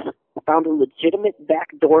Gnosis found a legitimate back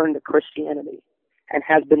door into Christianity and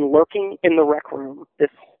has been lurking in the rec room this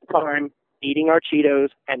time, eating our Cheetos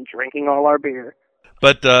and drinking all our beer.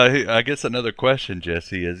 But I guess another question,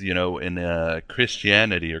 Jesse, is, in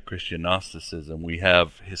Christianity or Christian Gnosticism, we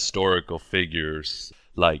have historical figures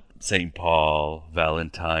like St. Paul,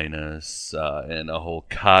 Valentinus, and a whole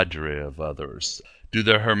cadre of others. Do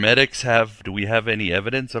we have any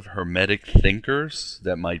evidence of Hermetic thinkers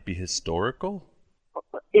that might be historical?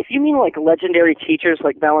 If you mean like legendary teachers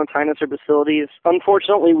like Valentinus or Basilides,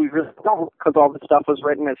 unfortunately we really don't, because all the stuff was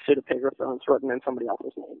written as pseudepigrapha. It's written in somebody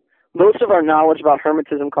else's name. Most of our knowledge about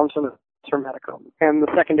Hermetism comes from the Hermeticum, and the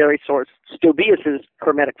secondary source, Stobaeus'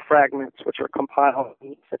 Hermetic fragments, which were compiled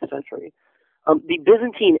in the 5th century. The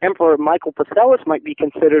Byzantine Emperor Michael Pacellus might be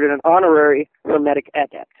considered an honorary Hermetic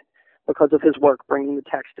adept because of his work bringing the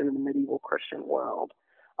text into the medieval Christian world.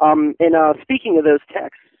 Speaking of those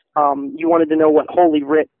texts, you wanted to know what Holy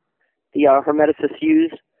Writ the Hermeticists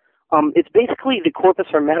use. It's basically the Corpus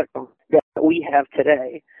Hermeticum that we have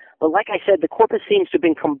today, But like I said, the corpus seems to have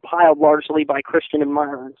been compiled largely by Christian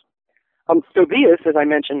admirers. Stobaeus, as I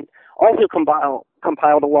mentioned, also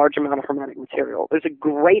compiled a large amount of Hermetic material. There's a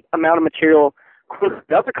great amount of material with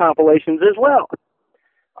other compilations as well.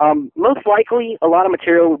 Most likely, a lot of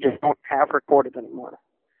material we just don't have recorded anymore.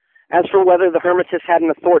 As for whether the Hermetists had an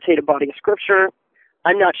authoritative body of scripture,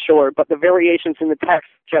 I'm not sure, but the variations in the text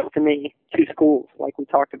suggest to me two schools, like we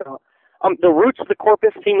talked about. The roots of the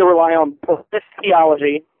corpus seem to rely on Buddhist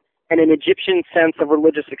theology and an Egyptian sense of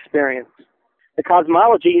religious experience. The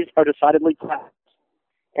cosmologies are decidedly classic,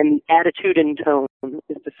 and the attitude and tone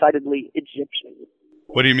is decidedly Egyptian.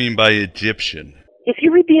 What do you mean by Egyptian? If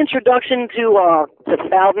you read the introduction to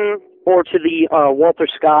Fowden or to the Walter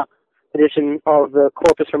Scott edition of the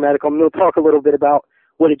Corpus Hermeticum, they'll talk a little bit about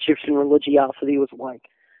what Egyptian religiosity was like.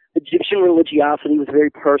 Egyptian religiosity was very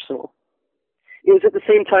personal. It was at the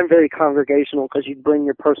same time very congregational because you'd bring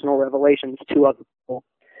your personal revelations to other people.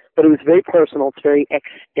 But it was very personal. It's very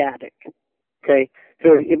ecstatic. Okay?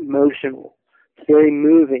 Very emotional. It's very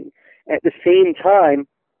moving. At the same time,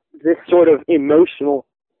 this sort of emotional,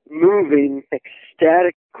 moving,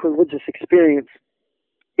 ecstatic religious experience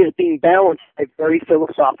is being balanced by very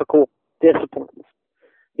philosophical disciplines.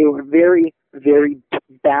 They were very, very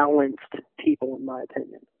balanced people, in my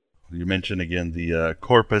opinion. You mentioned again the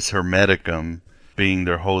Corpus Hermeticum being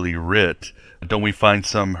their holy writ. Don't we find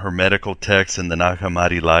some hermetical texts in the Nag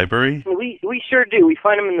Hammadi library? We sure do. We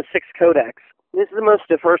find them in the Sixth Codex. This is the most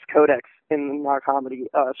diverse codex in the Nag Hammadi,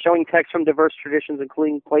 showing texts from diverse traditions,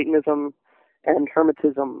 including Platonism and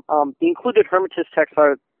Hermetism. The included Hermetist texts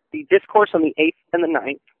are the Discourse on the 8th and the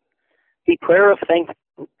 9th, the Prayer of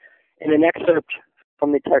Thanksgiving, and an excerpt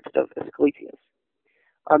from the text of Asclepius.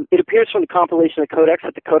 It appears from the compilation of the Codex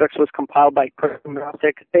that the Codex was compiled by Christian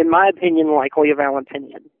Gnostic, in my opinion, likely a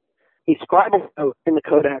Valentinian. The scribal note in the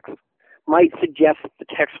Codex might suggest that the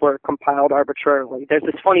texts were compiled arbitrarily. There's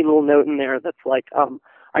this funny little note in there that's like,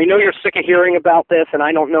 I know you're sick of hearing about this, and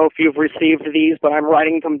I don't know if you've received these, but I'm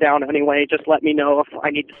writing them down anyway. Just let me know if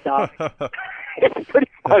I need to stop. It's pretty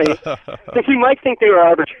funny. Because you might think they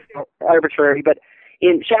were arbitrary, but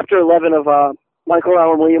in chapter 11 of Michael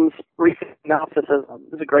Allen Williams' Recent Gnosticism,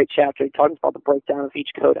 is a great chapter. He talks about the breakdown of each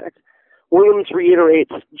codex. Williams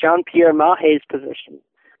reiterates Jean-Pierre Mahé's position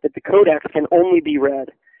that the codex can only be read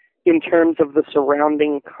in terms of the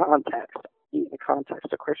surrounding context, the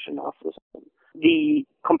context of Christian Gnosticism. The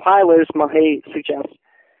compilers, Mahé suggests,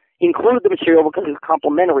 include the material because it's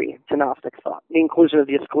complementary to Gnostic thought. The inclusion of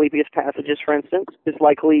the Asclepius passages, for instance, is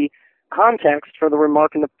likely context for the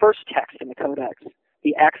remark in the first text in the Codex,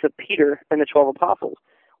 the Acts of Peter and the 12 Apostles,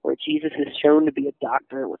 where Jesus is shown to be a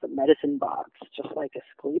doctor with a medicine box, just like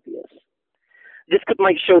Asclepius. This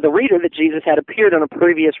might show the reader that Jesus had appeared on a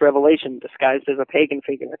previous revelation disguised as a pagan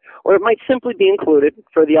figure, or it might simply be included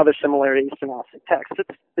for the other similarities to Gnostic texts.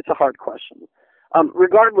 It's a hard question.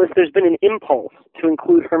 Regardless, there's been an impulse to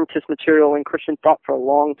include Hermetist material in Christian thought for a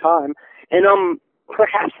long time, and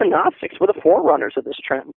perhaps the Gnostics were the forerunners of this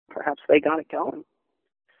trend. Perhaps they got it going.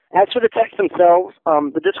 As for the texts themselves,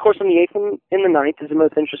 the Discourse on the 8th and the 9th is the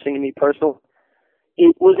most interesting to me personally.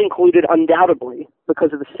 It was included undoubtedly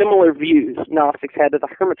because of the similar views Gnostics had to the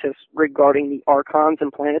Hermetists regarding the archons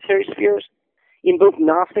and planetary spheres. In both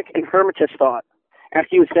Gnostic and Hermetist thought,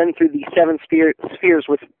 after you ascend through the 7 spheres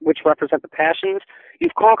which represent the passions,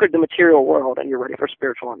 you've conquered the material world and you're ready for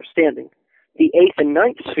spiritual understanding. The 8th and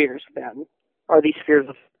 9th spheres, then, are the spheres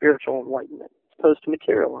of spiritual enlightenment, as opposed to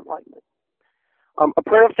material enlightenment. A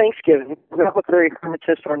prayer of thanksgiving does not look very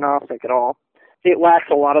Hermetist or Gnostic at all. It lacks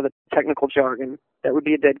a lot of the technical jargon. That would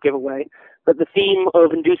be a dead giveaway. But the theme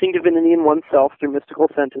of inducing divinity in oneself through mystical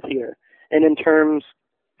sense is here, and in terms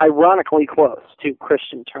ironically close to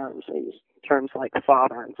Christian terms. They use terms like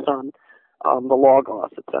Father and Son, the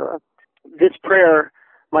Logos, etc. This prayer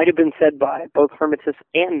might have been said by both Hermetists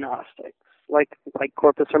and Gnostics, like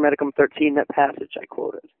Corpus Hermeticum 13, that passage I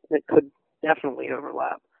quoted. It could definitely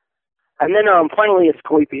overlap. And then finally,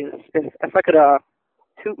 Asclepius. If I could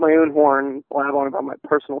toot my own horn, blab on about my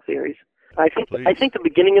personal theories. I think the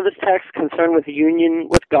beginning of this text, concerned with union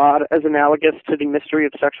with God as analogous to the mystery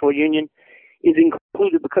of sexual union, is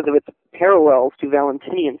included because of its parallels to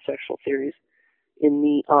Valentinian sexual theories in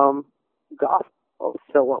the Gospel of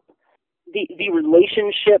Philip. The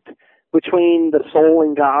relationship between the soul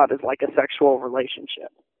and God is like a sexual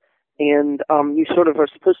relationship. And you sort of are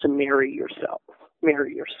supposed to marry yourself,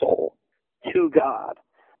 marry your soul to God.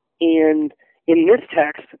 And in this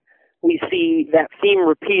text, we see that theme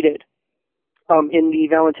repeated in the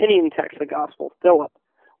Valentinian text, the Gospel of Philip.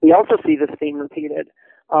 We also see this theme repeated.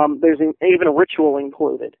 There's even a ritual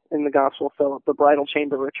included in the Gospel of Philip, the bridal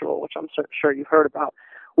chamber ritual, which I'm sure you've heard about,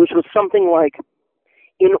 which was something like,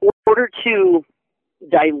 in order to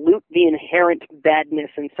dilute the inherent badness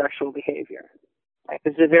in sexual behavior.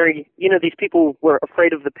 It's a very, these people were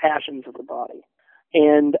afraid of the passions of the body,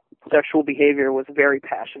 and sexual behavior was very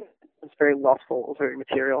passionate. It was very lustful. It was very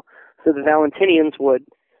material. So the Valentinians would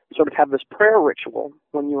sort of have this prayer ritual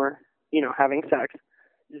when you were, having sex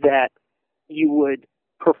that you would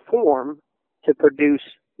perform to produce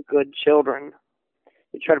good children.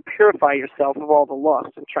 You try to purify yourself of all the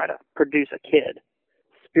lust and try to produce a kid.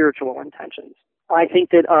 Spiritual intentions. I think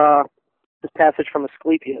that this passage from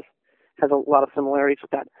Asclepius has a lot of similarities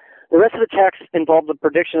with that. The rest of the text involves the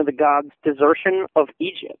prediction of the gods' desertion of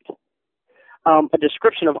Egypt, a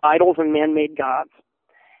description of idols and man-made gods,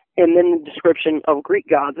 and then the description of Greek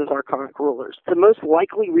gods as archonic rulers. The most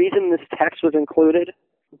likely reason this text was included,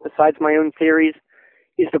 besides my own theories,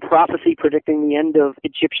 is the prophecy predicting the end of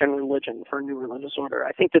Egyptian religion for a new religious order.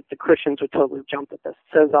 I think that the Christians would totally jump at this.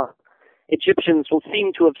 It says, Egyptians will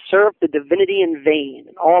seem to have served the divinity in vain,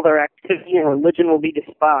 and all their activity and religion will be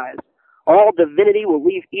despised. All divinity will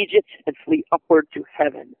leave Egypt and flee upward to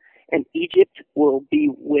heaven, and Egypt will be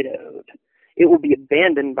widowed. It will be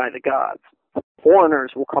abandoned by the gods.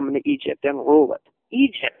 Foreigners will come into Egypt and rule it.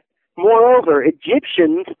 Egypt. Moreover,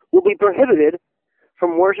 Egyptians will be prohibited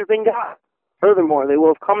from worshiping God. Furthermore, they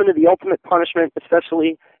will have come into the ultimate punishment,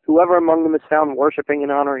 especially whoever among them is found worshiping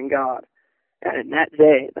and honoring God. And in that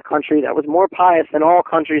day, the country that was more pious than all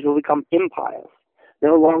countries will become impious.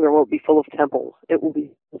 No longer will it be full of temples. It will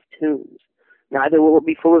be full of tombs. Neither will it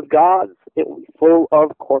be full of gods. It will be full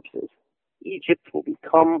of corpses. Egypt will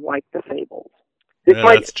become like the fables.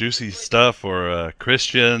 That's juicy stuff for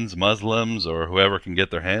Christians, Muslims, or whoever can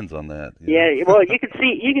get their hands on that. Yeah, well, you could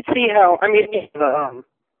see how. I mean,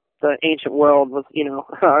 the ancient world was,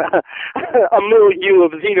 a milieu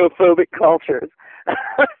of xenophobic cultures.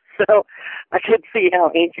 So I could see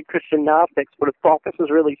how ancient Christian Gnostics would have thought this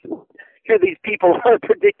was really cool. Here these people are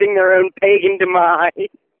predicting their own pagan demise.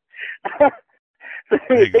 So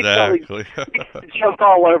exactly. They jumped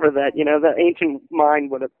all over that. The ancient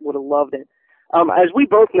mind would have loved it. As we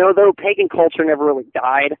both know, though, pagan culture never really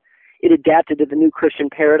died. It adapted to the new Christian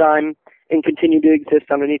paradigm and continued to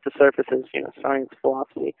exist underneath the surfaces, science,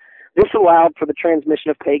 philosophy. This allowed for the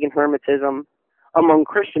transmission of pagan hermetism among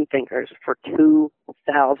Christian thinkers for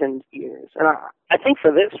 2,000 years. And I think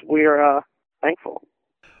for this, we're thankful.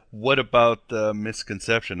 What about the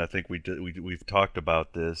misconception? I think we've talked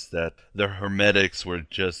about this, that the Hermetics were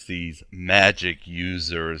just these magic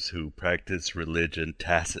users who practiced religion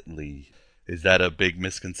tacitly. Is that a big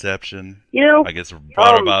misconception? I guess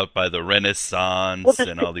brought about by the Renaissance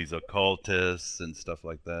and all these occultists and stuff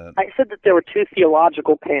like that. I said that there were two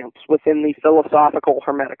theological camps within the philosophical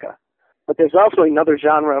Hermetica. But there's also another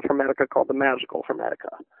genre of Hermetica called the magical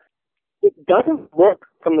Hermetica. It doesn't look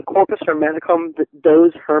from the Corpus Hermeticum that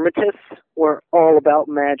those Hermetists were all about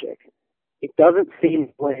magic. It doesn't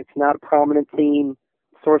seem like it's not a prominent theme.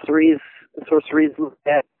 Sorcery is looked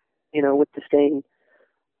at, with disdain.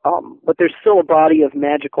 But there's still a body of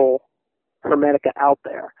magical Hermetica out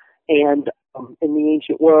there. And in the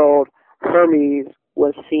ancient world, Hermes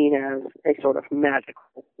was seen as a sort of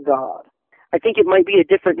magical god. I think it might be a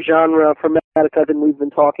different genre of Hermetica than we've been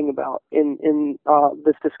talking about in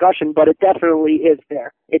this discussion, but it definitely is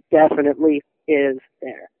there. It definitely is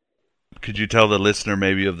there. Could you tell the listener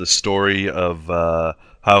maybe of the story of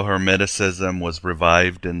how Hermeticism was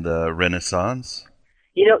revived in the Renaissance?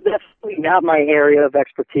 That's really not my area of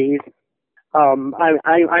expertise. I'm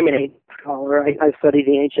an ancient scholar. I study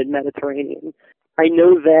the ancient Mediterranean. I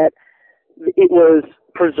know that it was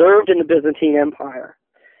preserved in the Byzantine Empire.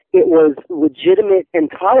 It was legitimate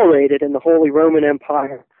and tolerated in the Holy Roman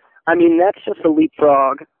Empire. I mean, that's just a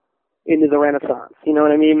leapfrog into the Renaissance. You know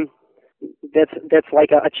what I mean? That's like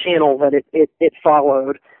a channel that it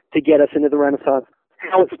followed to get us into the Renaissance.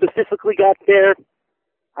 How it specifically got there,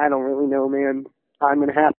 I don't really know, man. I'm going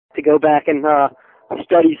to have to go back and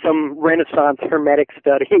study some Renaissance Hermetic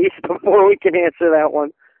studies before we can answer that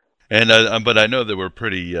one. And but I know they were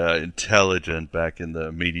pretty intelligent back in the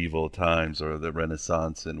medieval times or the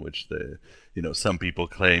Renaissance, in which some people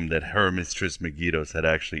claim that Hermes Trismegistus had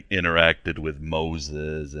actually interacted with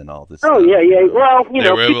Moses and all this stuff. Oh, yeah. Well,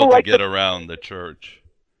 they were able to get around the church.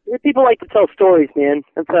 People like to tell stories, man.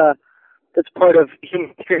 That's part of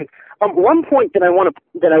human experience. One point that I want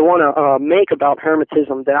to make about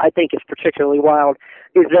Hermetism that I think is particularly wild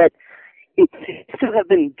is that it seems to have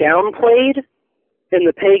been downplayed in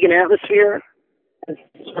the pagan atmosphere as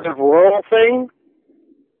sort of rural thing.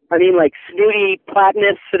 I mean, like snooty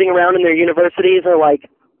Platonists sitting around in their universities are like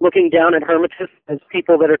looking down at Hermetists as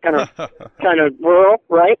people that are kind of rural,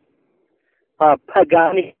 right?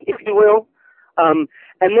 Pagani, if you will. And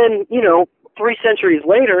then, 3 centuries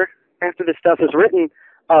later, after this stuff is written,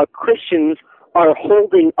 Christians are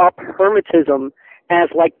holding up Hermetism as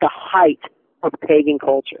like the height of pagan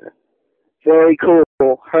culture. Very cool.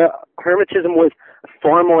 Hermetism was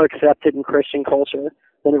far more accepted in Christian culture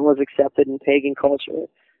than it was accepted in pagan culture.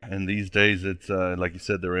 And these days, it's like you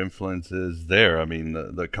said, their influence is there. I mean,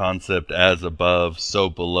 the concept as above, so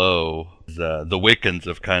below. The Wiccans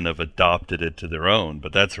have kind of adopted it to their own,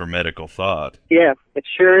 but that's Hermetical thought. Yeah, it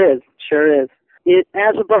sure is. Sure is. It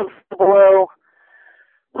as above, so below.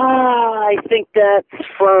 I think that's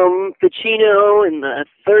from Ficino in the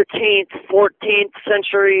 13th, 14th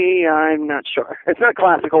century. I'm not sure. It's not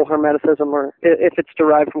classical Hermeticism, or if it's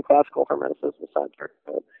derived from classical Hermeticism,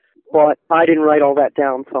 but I didn't write all that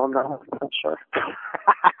down, so I'm not sure.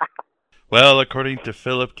 Well, according to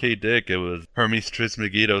Philip K. Dick, it was Hermes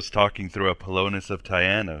Trismegistos talking through Apollonius of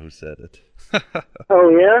Tyana who said it. Oh,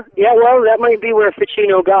 yeah? Yeah, well, that might be where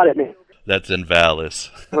Ficino got it. That's in Valis.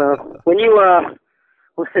 Well, when you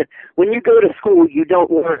go to school, you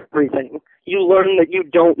don't learn everything. You learn that you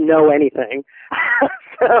don't know anything.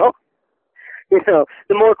 So,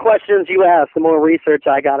 the more questions you ask, the more research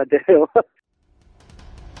I got to do.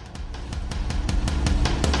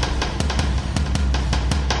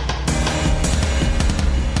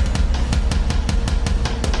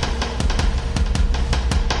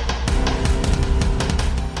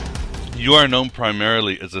 You are known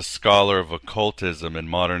primarily as a scholar of occultism in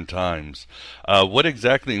modern times. What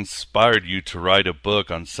exactly inspired you to write a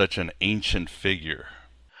book on such an ancient figure?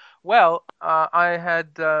 Well, I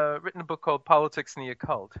had written a book called Politics and the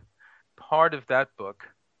Occult. Part of that book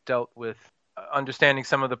dealt with understanding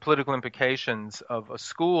some of the political implications of a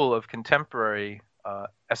school of contemporary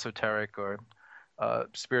esoteric or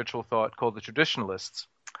spiritual thought called the Traditionalists.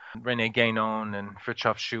 René Guénon and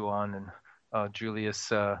Fritjof Schuon and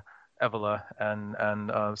Julius Evola and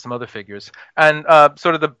some other figures. And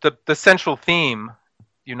sort of the central theme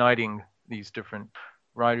uniting these different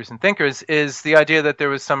writers and thinkers is the idea that there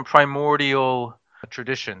was some primordial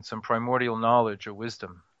tradition, some primordial knowledge or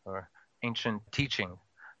wisdom or ancient teaching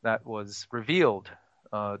that was revealed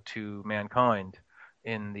to mankind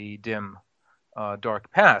in the dim,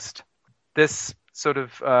 dark past. This sort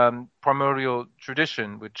of primordial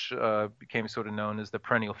tradition, which became sort of known as the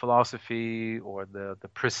perennial philosophy or the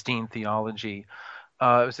pristine theology,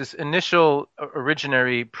 it was this initial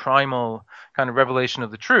originary primal kind of revelation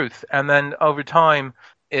of the truth, and then over time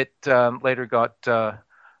it later got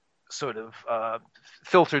sort of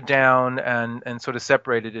filtered down and sort of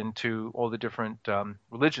separated into all the different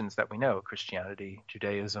religions that we know: Christianity,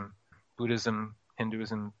 Judaism, Buddhism,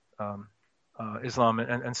 Hinduism, Islam,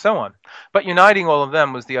 and so on. But uniting all of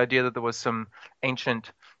them was the idea that there was some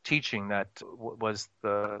ancient teaching that was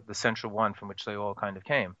the central one from which they all kind of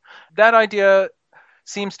came. That idea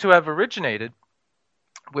seems to have originated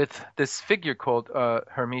with this figure called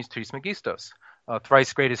Hermes Trismegistos.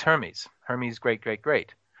 Thrice great is Hermes. Hermes great, great,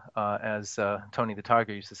 great. As Tony the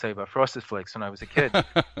Tiger used to say about Frosted Flakes when I was a kid.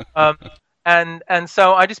 And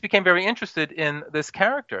so I just became very interested in this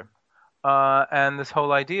character and this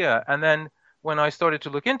whole idea. And then when I started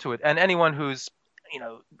to look into it, and anyone who's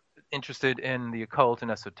interested in the occult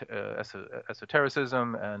and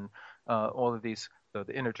esotericism and all of these, the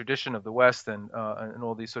inner tradition of the West and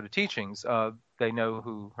all these sort of teachings, they know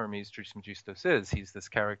who Hermes Trismegistos is. He's this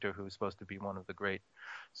character who's supposed to be one of the great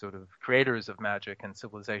sort of creators of magic and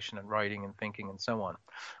civilization and writing and thinking and so on.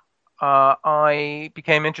 I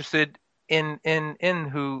became interested in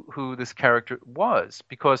who this character was,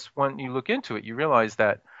 because when you look into it, you realize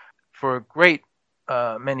that for a great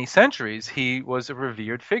many centuries, he was a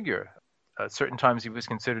revered figure. At certain times, he was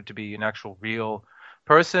considered to be an actual real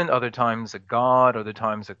person, other times a god, other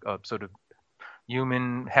times a sort of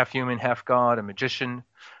human, half god, a magician,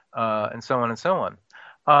 and so on and so on.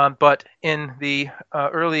 But in the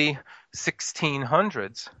early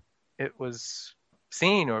 1600s, it was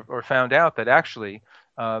seen or found out that actually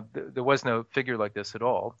there was no figure like this at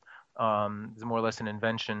all. It's more or less an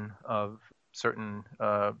invention of certain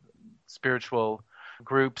spiritual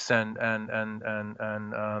groups and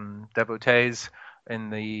devotees in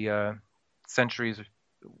the centuries,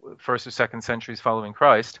 first or second centuries following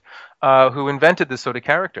Christ, who invented this sort of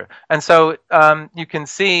character. And so you can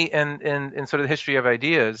see in sort of the history of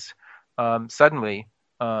ideas, suddenly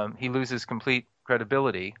he loses complete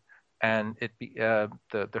credibility, and the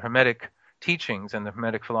Hermetic teachings and the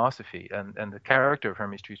Hermetic philosophy and the character of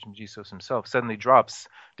Hermes Trismegistos himself suddenly drops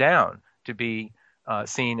down to be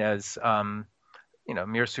seen as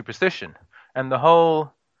mere superstition. And the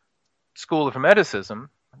whole school of Hermeticism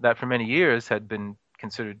that for many years had been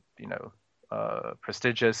considered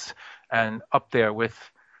prestigious, and up there with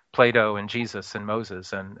Plato and Jesus and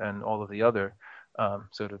Moses and all of the other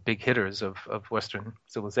sort of big hitters of Western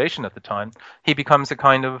civilization at the time. He becomes a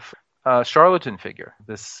kind of charlatan figure,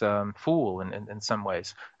 this fool in some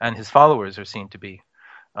ways, and his followers are seen to be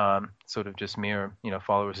sort of just mere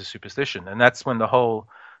followers of superstition, and that's when the whole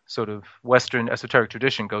sort of Western esoteric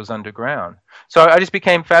tradition goes underground. So I just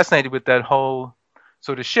became fascinated with that whole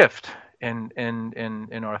sort of shift in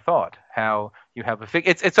our thought. How you have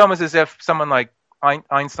it's almost as if someone like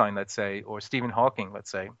Einstein, let's say, or Stephen Hawking,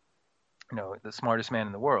 let's say, the smartest man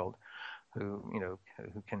in the world, who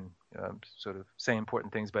can sort of say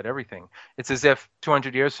important things about everything. It's as if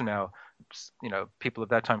 200 years from now, people at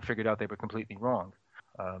that time figured out they were completely wrong,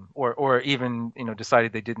 or even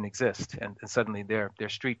decided they didn't exist, and suddenly their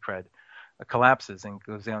street cred collapses and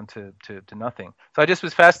goes down to nothing. So I just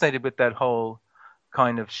was fascinated with that whole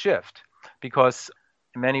kind of shift, because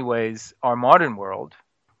in many ways our modern world,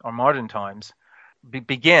 our modern times,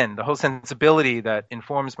 begin, the whole sensibility that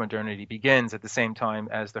informs modernity begins at the same time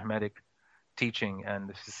as the Hermetic teaching,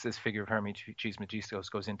 and this figure of Hermes Trismegistus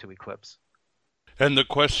goes into eclipse. And the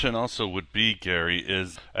question also would be, Gary,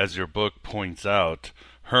 is, as your book points out,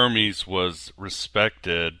 Hermes was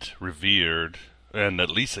respected, revered, and at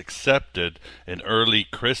least accepted in early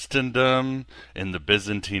Christendom, in the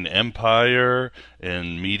Byzantine Empire,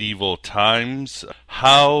 in medieval times.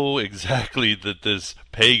 How exactly did this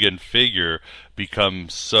pagan figure become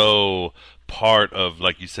so part of,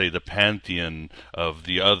 like you say, the pantheon of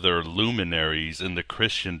the other luminaries in the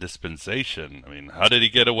Christian dispensation? I mean, how did he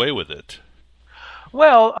get away with it?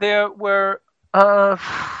 Well, there were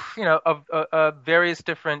various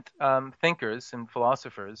different thinkers and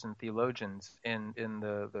philosophers and theologians in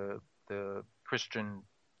the Christian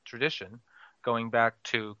tradition, going back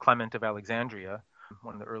to Clement of Alexandria,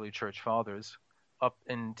 one of the early church fathers, up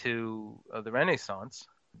into the Renaissance,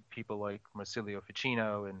 people like Marsilio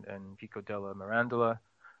Ficino and Pico della Mirandola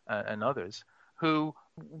and others, who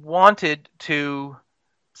wanted to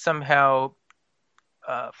somehow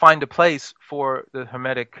find a place for the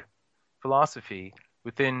Hermetic philosophy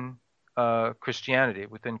within Christianity,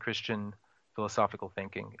 within Christian philosophical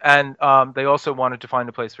thinking. And they also wanted to find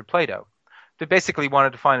a place for Plato. They basically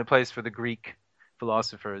wanted to find a place for the Greek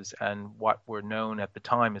philosophers and what were known at the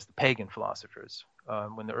time as the pagan philosophers.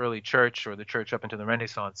 When the early church, or the church up into the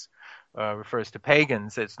Renaissance, refers to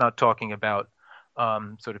pagans, it's not talking about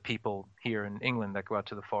sort of people here in England that go out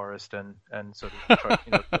to the forest and sort of try,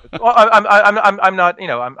 well, I'm not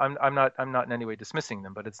in any way dismissing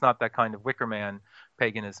them, but it's not that kind of Wicker Man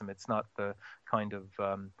paganism. It's not the kind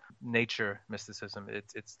of nature mysticism.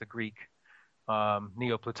 It's the Greek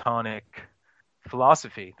Neoplatonic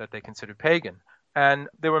philosophy that they considered pagan. And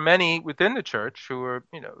there were many within the church who were,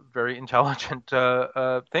 very intelligent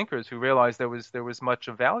thinkers who realized there was much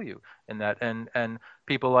of value in that, and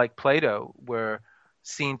people like Plato were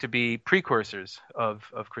seen to be precursors of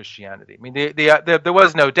Christianity. I mean, there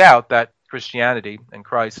was no doubt that Christianity and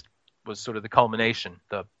Christ was sort of the culmination,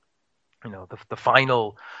 the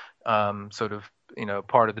final sort of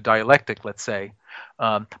part of the dialectic, let's say.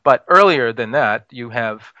 But earlier than that, you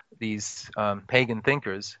have these pagan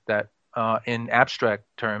thinkers that, in abstract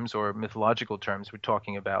terms or mythological terms, we're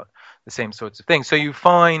talking about the same sorts of things. So you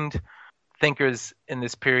find thinkers in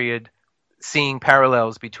this period seeing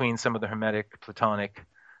parallels between some of the Hermetic, Platonic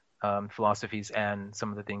philosophies and some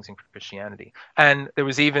of the things in Christianity. And there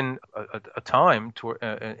was even a time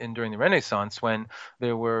during the Renaissance when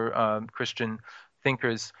there were Christian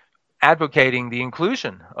thinkers advocating the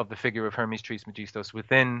inclusion of the figure of Hermes Trismegistus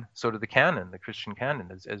within sort of the canon, the Christian canon,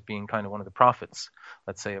 as being kind of one of the prophets,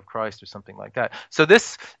 let's say, of Christ or something like that. So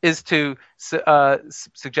this is to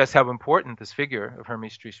suggest how important this figure of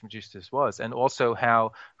Hermes Trismegistus was, and also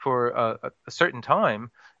how for a certain time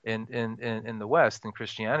in the West, in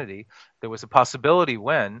Christianity, there was a possibility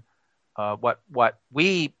when what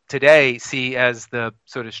we today see as the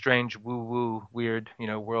sort of strange woo-woo weird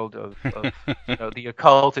world of the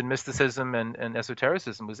occult and mysticism and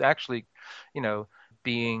esotericism was actually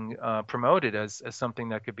being promoted as something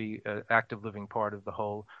that could be an active living part of the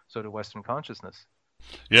whole sort of Western consciousness.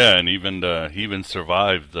 Yeah, and he even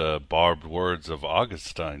survived the barbed words of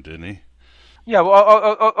Augustine, didn't he? Yeah,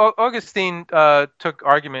 well, Augustine took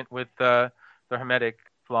argument with the Hermetic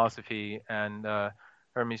philosophy and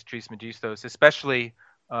Hermes Trismegistus, especially.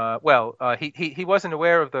 He wasn't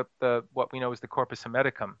aware of the what we know as the Corpus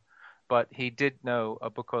Hermeticum, but he did know a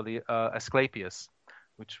book called the Asclepius,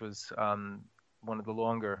 which was one of the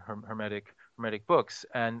longer Hermetic books.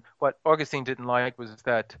 And what Augustine didn't like was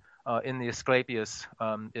that in the Asclepius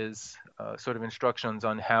is sort of instructions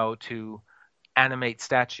on how to animate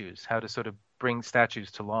statues, how to sort of bring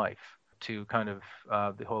statues to life, to kind of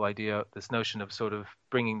the whole idea, this notion of sort of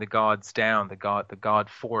bringing the gods down, the god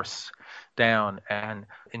force down, and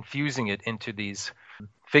infusing it into these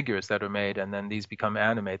figures that are made, and then these become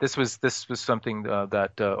animate. This was something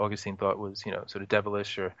that Augustine thought was, sort of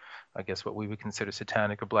devilish, or I guess what we would consider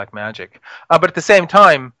satanic or black magic. But at the same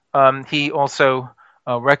time, he also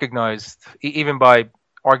recognized, even by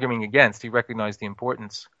arguing against, he recognized the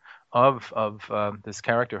importance of this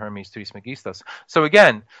character Hermes Trismegistus. So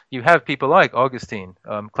again, you have people like Augustine,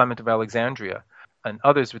 Clement of Alexandria, and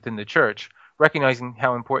others within the church recognizing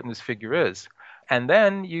how important this figure is. And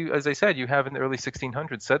then you, as I said, you have in the early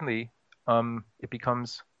 1600s, suddenly it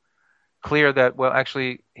becomes clear that, well,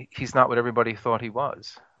 actually, he's not what everybody thought he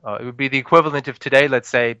was. It would be the equivalent of today, let's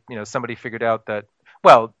say, somebody figured out that,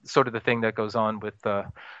 well, sort of the thing that goes on with the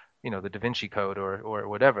Da Vinci Code or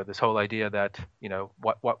whatever, this whole idea that,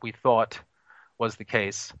 what we thought was the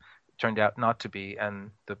case turned out not to be,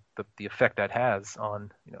 and the effect that has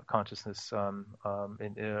on, consciousness, in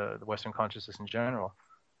the Western consciousness in general.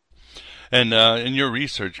 And in your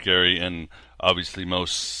research, Gary, and obviously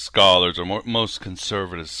most scholars or most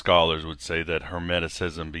conservative scholars would say that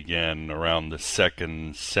Hermeticism began around the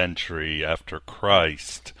 2nd century after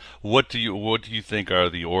Christ. What do you think are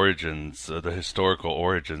the origins, the historical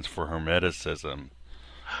origins for Hermeticism?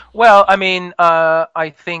 Well, I mean,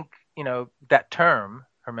 I think that term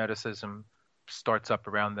Hermeticism starts up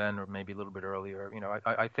around then, or maybe a little bit earlier.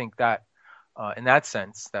 I think that in that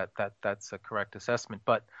sense that's a correct assessment,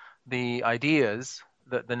 but the ideas,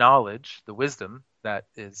 the knowledge, the wisdom that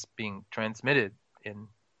is being transmitted in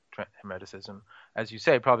Hermeticism, as you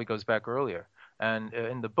say, probably goes back earlier. And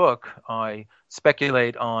in the book, I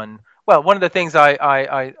speculate on, well, one of the things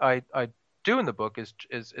I do in the book is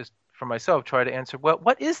for myself try to answer, well,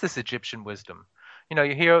 what is this Egyptian wisdom?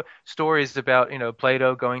 You hear stories about,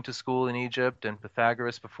 Plato going to school in Egypt and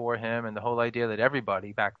Pythagoras before him, and the whole idea that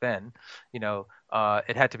everybody back then,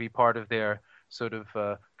 it had to be part of their sort of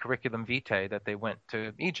curriculum vitae that they went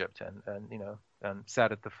to Egypt and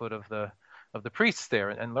sat at the foot of the priests there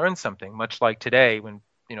and learned something, much like today when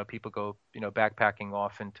people go backpacking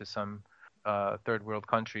off into some third world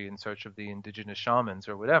country in search of the indigenous shamans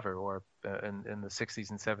or whatever, or in the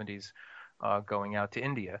 60s and 70s going out to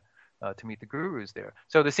India to meet the gurus there.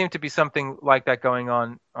 So there seemed to be something like that going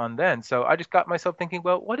on then. So I just got myself thinking,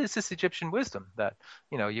 well, what is this Egyptian wisdom that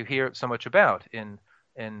you hear so much about in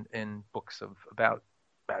books about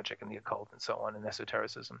magic and the occult and so on, and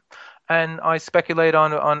esotericism? And I speculate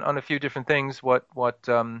on a few different things, what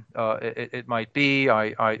it might be.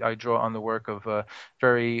 I draw on the work of a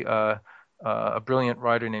brilliant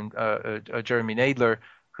writer named Jeremy Nadler,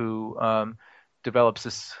 who develops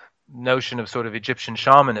this notion of sort of Egyptian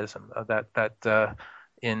shamanism, that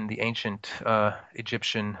in the ancient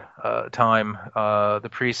Egyptian time, the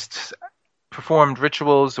priests performed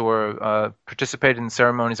rituals or participated in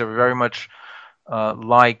ceremonies that were very much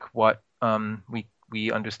like what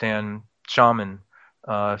we understand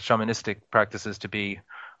shamanistic practices to be,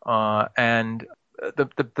 and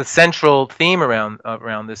the central theme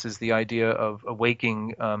around this is the idea of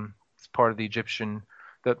awaking. As part of the Egyptian.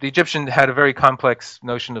 The Egyptian had a very complex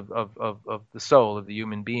notion of the soul of the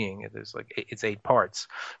human being. There's it's 8 parts,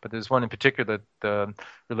 but there's one in particular that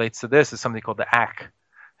relates to this. Is something called the Ak.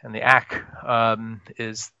 And the Ak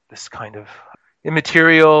is this kind of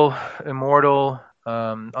immaterial, immortal,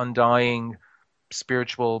 undying,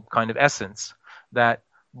 spiritual kind of essence that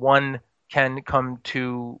one can come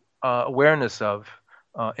to awareness of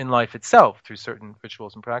in life itself through certain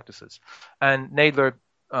rituals and practices. And Nadler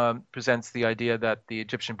presents the idea that the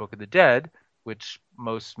Egyptian Book of the Dead, which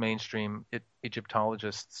most mainstream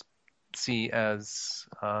Egyptologists see as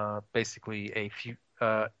basically a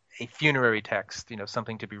funerary text,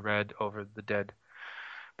 something to be read over the dead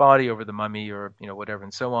body, over the mummy, or whatever,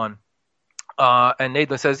 and so on. And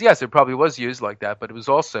Nadler says, yes, it probably was used like that, but it was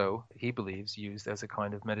also, he believes, used as a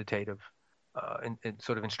kind of meditative,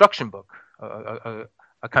 sort of instruction book, a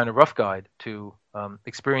kind of rough guide to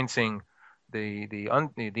experiencing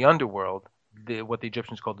the underworld, what the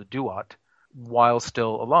Egyptians called the duat, while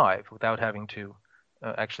still alive, without having to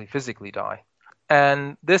actually physically die.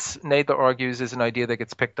 And this, Nadler argues, is an idea that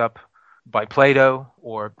gets picked up by Plato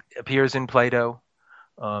or appears in Plato.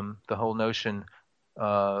 The whole notion,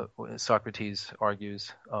 Socrates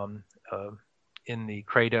argues in the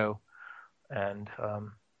Credo, and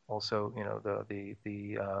also,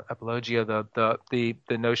 the Apologia, the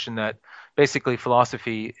notion that basically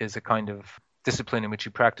philosophy is a kind of discipline in which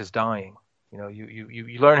you practice dying.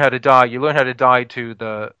 You learn how to die. You learn how to die to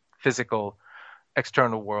the physical,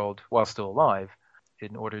 external world while still alive,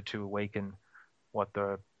 in order to awaken what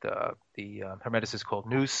the Hermeticists called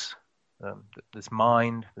nous, this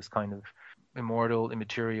mind, this kind of immortal,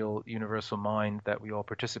 immaterial, universal mind that we all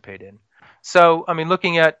participate in. So, I mean,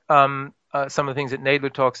 looking at some of the things that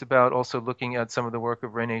Nadler talks about, also looking at some of the work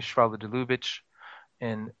of René Schwaller de Lubitsch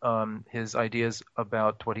and his ideas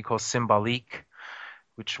about what he calls symbolique,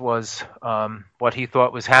 which was what he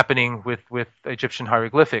thought was happening with Egyptian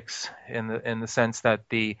hieroglyphics, in the sense that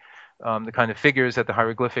the kind of figures that the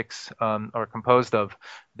hieroglyphics are composed of,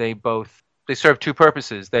 they served two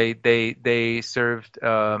purposes. They served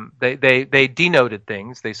they denoted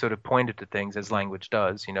things. They sort of pointed to things, as language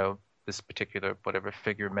does. You know, this particular whatever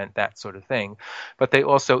figure meant that sort of thing. But they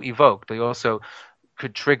also evoked. They also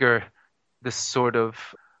could trigger this sort of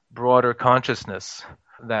broader consciousness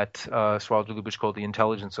that Schwaller de Lubitsch called the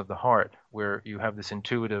intelligence of the heart, where you have this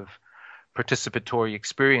intuitive, participatory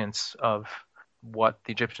experience of what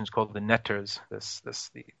the Egyptians called the netters,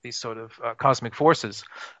 these sort of cosmic forces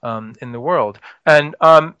in the world. And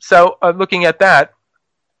so looking at that,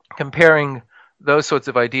 comparing those sorts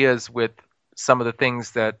of ideas with some of the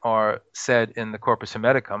things that are said in the Corpus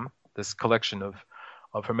Hermeticum, this collection of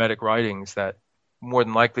Hermetic writings that more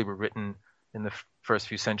than likely were written in the first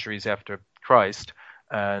few centuries after Christ,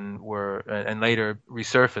 and later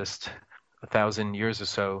resurfaced 1,000 years or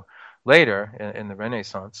so later in the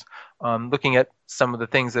Renaissance. Looking at some of the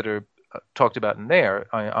things that are talked about in there,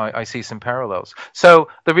 I see some parallels. So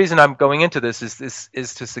the reason I'm going into this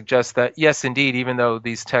is to suggest that yes, indeed, even though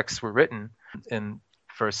these texts were written in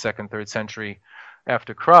 1st, 2nd, 3rd century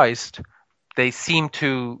after Christ, they seem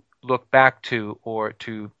to look back to or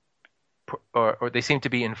they seem to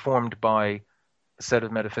be informed by a set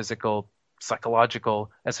of metaphysical,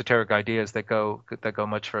 psychological, esoteric ideas that go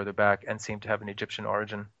much further back and seem to have an Egyptian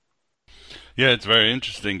origin. Yeah, it's very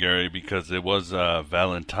interesting, Gary, because it was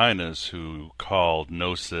Valentinus who called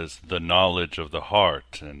gnosis the knowledge of the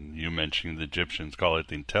heart, and you mentioned the Egyptians call it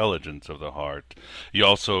the intelligence of the heart. You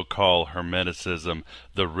also call Hermeticism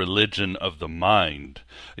the religion of the mind.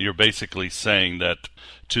 You're basically saying that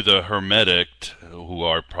to the Hermetic, who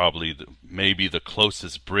are probably maybe the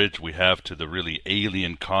closest bridge we have to the really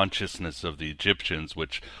alien consciousness of the Egyptians,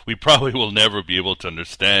 which we probably will never be able to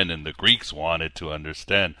understand, and the Greeks wanted to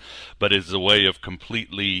understand, but is a way of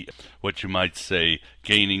completely, what you might say,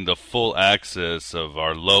 gaining the full access of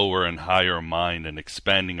our lower and higher mind and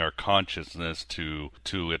expanding our consciousness to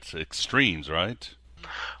its extremes, right?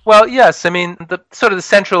 Well, yes. I mean, the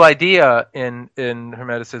central idea in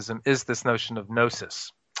Hermeticism is this notion of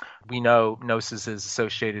gnosis. We know gnosis is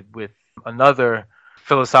associated with another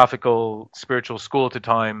philosophical, spiritual school at the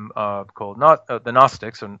time called the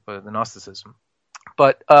Gnostics, or the Gnosticism.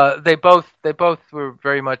 But they both were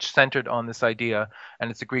very much centered on this idea, and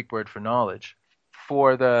it's a Greek word for knowledge.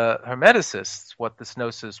 For the Hermeticists, what this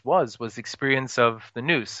gnosis was experience of the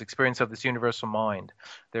nous, experience of this universal mind.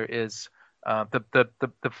 There is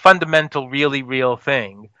the fundamental, really real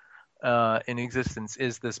thing in existence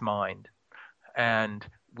is this mind, and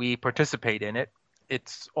we participate in it.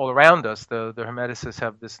 It's all around us. The Hermeticists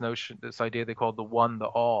have this notion, this idea they call the one, the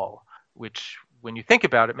all, which, when you think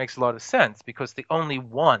about it, makes a lot of sense, because the only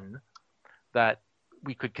one that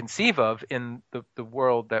we could conceive of in the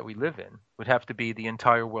world that we live in would have to be the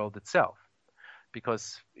entire world itself,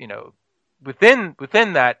 because within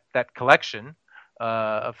that collection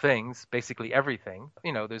of things, basically everything,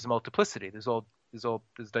 there's multiplicity, there's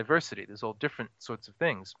diversity, there's all different sorts of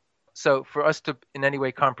things. So for us to in any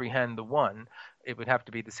way comprehend the one, it would have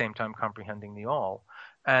to be at the same time comprehending the all.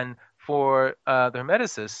 And for the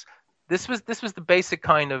Hermeticists, this was the basic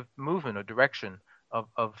kind of movement or direction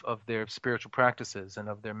of their spiritual practices and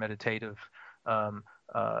of their meditative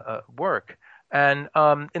work. And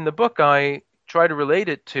in the book, I try to relate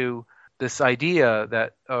it to this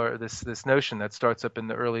idea or this notion that starts up in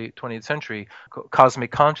the early 20th century,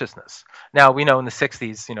 cosmic consciousness. Now we know in the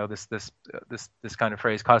 60s, this kind of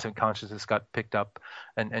phrase, cosmic consciousness, got picked up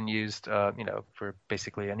and used, for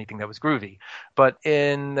basically anything that was groovy. But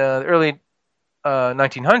in the early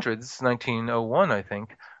 1900s, 1901, I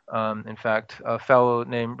think, in fact, a fellow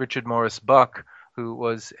named Richard Morris Buck, who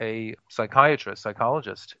was a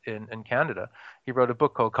psychologist in Canada, he wrote a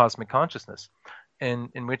book called Cosmic Consciousness,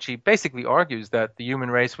 in which he basically argues that the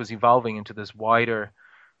human race was evolving into this wider,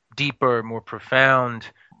 deeper, more profound,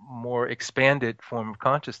 more expanded form of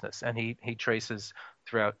consciousness. And he traces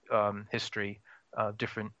throughout history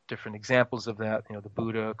different examples of that, the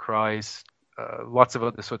Buddha, Christ, lots of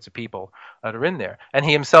other sorts of people that are in there. And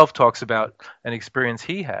he himself talks about an experience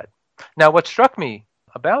he had. Now, what struck me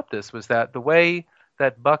about this was that the way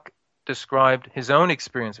that Buck described his own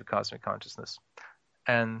experience of cosmic consciousness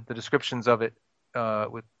and the descriptions of it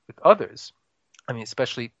with others I mean,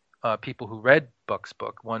 especially people who read Buck's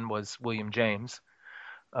book. One was William James,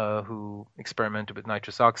 who experimented with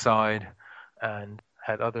nitrous oxide and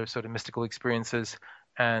had other sort of mystical experiences.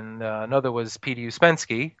 And another was P.D.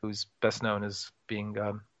 Uspensky, who's best known as being,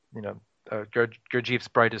 Gurdjieff's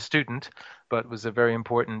brightest student, but was a very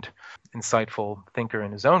important, insightful thinker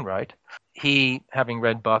in his own right. He, having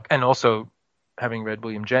read Buck, and also having read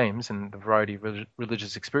William James and the variety of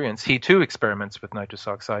religious experience, he too experiments with nitrous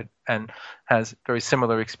oxide and has very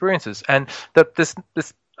similar experiences. And this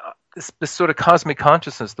sort of cosmic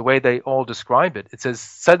consciousness, the way they all describe it, it says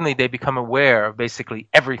suddenly they become aware of basically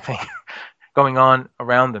everything going on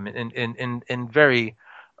around them in very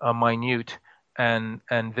minute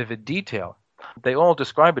and vivid detail. They all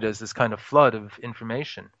describe it as this kind of flood of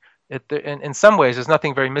information. In some ways, there's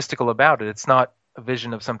nothing very mystical about it. It's not a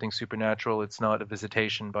vision of something supernatural. It's not a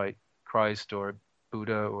visitation by Christ or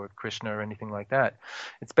Buddha or Krishna or anything like that.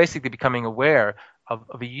 It's basically becoming aware of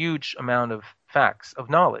a huge amount of facts, of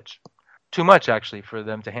knowledge. Too much, actually, for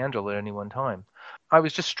them to handle at any one time. I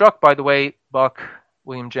was just struck by the way Buck,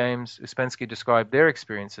 William James, Uspensky described their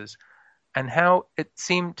experiences and how it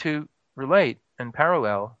seemed to relate and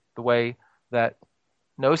parallel the way that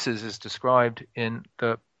Gnosis is described in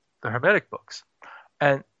the Hermetic books.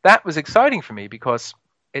 And that was exciting for me because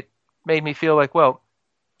it made me feel like, well,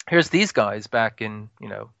 here's these guys back in,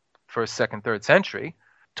 first, second, third century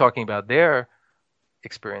talking about their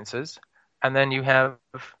experiences. And then you have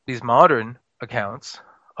these modern accounts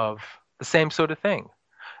of the same sort of thing.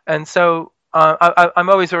 And so I'm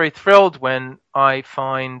always very thrilled when I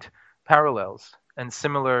find parallels and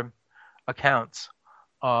similar accounts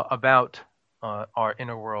about our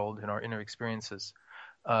inner world and our inner experiences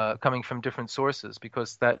coming from different sources,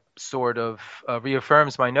 because that sort of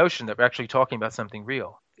reaffirms my notion that we're actually talking about something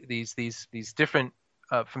real. These different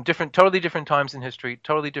from totally different times in history,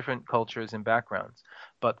 totally different cultures and backgrounds,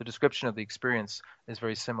 but the description of the experience is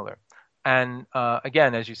very similar. And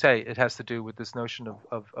again, as you say, it has to do with this notion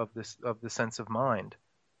of the sense of mind.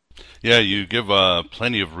 Yeah, you give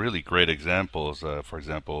plenty of really great examples. For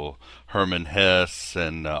example, Hermann Hesse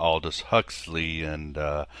and Aldous Huxley, and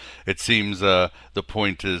it seems the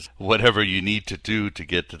point is whatever you need to do to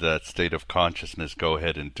get to that state of consciousness, go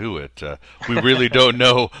ahead and do it. We really don't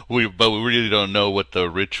know, but we really don't know what the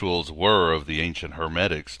rituals were of the ancient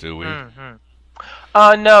Hermetics, do we?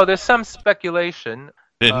 Mm-hmm. No, there's some speculation.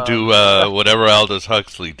 Didn't do whatever Aldous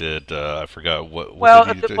Huxley did. I forgot what. Well,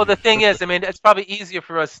 the thing is, I mean, it's probably easier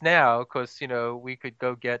for us now because we could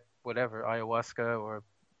go get whatever ayahuasca or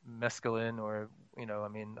mescaline, or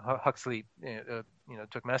Huxley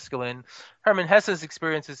took mescaline. Hermann Hesse's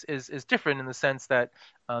experience is different in the sense that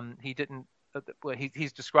he didn't.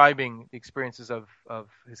 He's describing the experiences of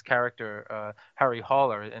his character Harry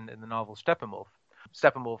Haller in the novel Steppenwolf.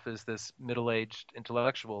 Steppenwolf is this middle-aged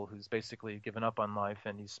intellectual who's basically given up on life,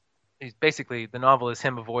 and he's basically, the novel is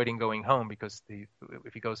him avoiding going home because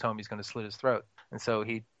if he goes home he's going to slit his throat, and so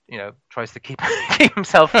he tries to keep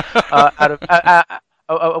himself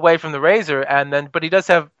away from the razor, but he does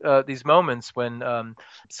have these moments when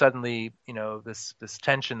suddenly this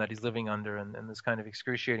tension that he's living under and this kind of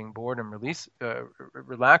excruciating boredom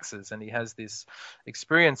relaxes, and he has this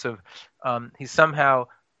experience of he's somehow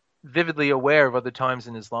vividly aware of other times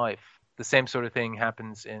in his life. The same sort of thing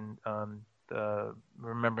happens in the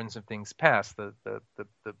Remembrance of Things Past, the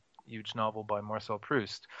huge novel by Marcel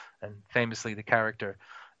Proust, and famously the character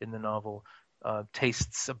in the novel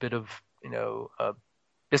tastes a bit of a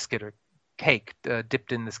biscuit or cake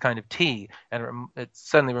dipped in this kind of tea, and it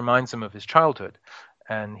suddenly reminds him of his childhood,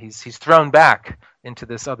 and he's thrown back into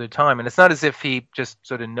this other time. And it's not as if he just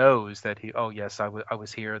sort of knows that I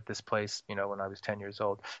was here at this place, when I was 10 years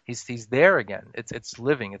old. He's there again. It's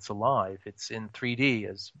living, it's alive, it's in 3D,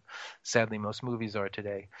 as sadly most movies are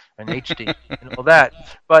today, and HD and all that.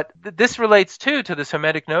 But this relates too to this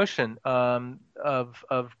Hermetic notion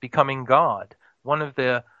of becoming God.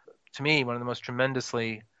 To me, one of the most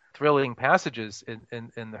tremendously thrilling passages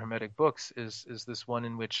in the Hermetic books is this one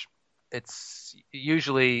in which it's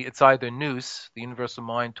either Nous, the universal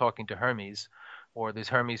mind, talking to Hermes, or there's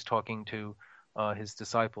Hermes talking to his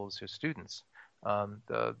disciples, his students.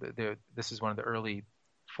 This is one of the early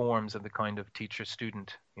forms of the kind of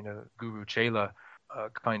teacher-student, guru-chela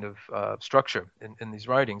kind of structure in these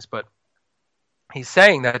writings. But he's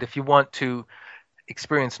saying that if you want to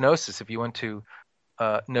experience Gnosis, if you want to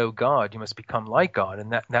know God, you must become like God,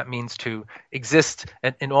 and that means to exist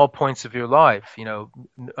in all points of your life.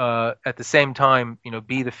 At the same time,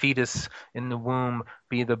 be the fetus in the womb,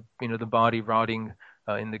 be the the body rotting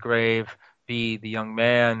in the grave, be the young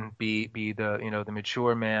man, be the the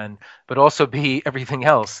mature man, but also be everything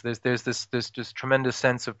else. There's this tremendous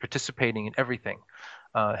sense of participating in everything.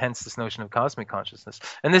 Hence this notion of cosmic consciousness.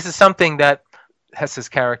 And this is something that Hesse's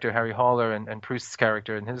character, Harry Haller, and Proust's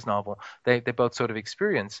character in his novel, they both sort of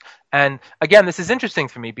experience. And again, this is interesting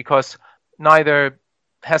for me because neither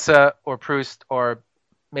Hesse or Proust are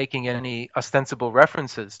making any ostensible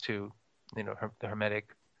references to the Hermetic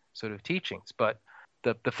sort of teachings, but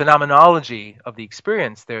the phenomenology of the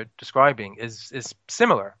experience they're describing is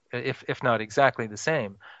similar, if not exactly the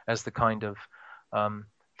same, as the kind of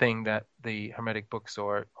thing that the Hermetic books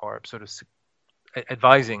are sort of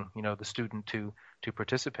advising the student to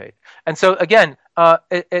participate. And so again,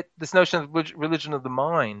 this notion of religion of the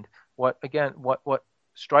mind, what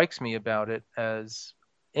strikes me about it as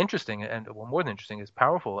interesting, and more than interesting, is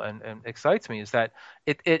powerful and excites me, is that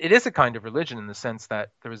it is a kind of religion in the sense that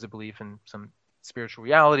there is a belief in some spiritual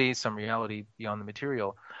reality, some reality beyond the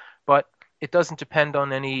material, but it doesn't depend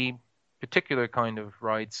on any particular kind of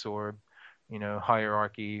rites or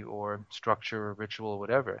hierarchy or structure or ritual or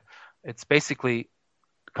whatever. It's basically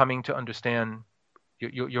coming to understand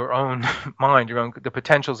your own mind, the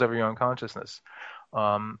potentials of your own consciousness.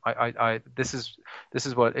 This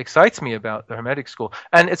is what excites me about the Hermetic school,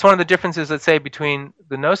 and it's one of the differences, let's say, between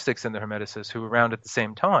the Gnostics and the Hermeticists, who were around at the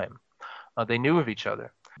same time. They knew of each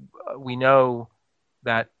other. We know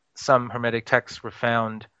that some Hermetic texts were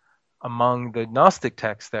found among the Gnostic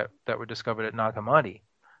texts that were discovered at Nag Hammadi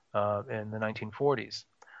in the 1940s,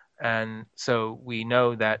 and so we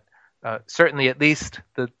know that certainly at least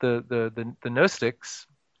the Gnostics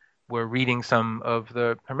were reading some of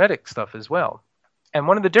the Hermetic stuff as well. And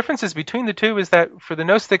one of the differences between the two is that for the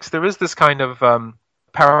Gnostics there is this kind of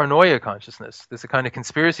paranoia consciousness. There's a kind of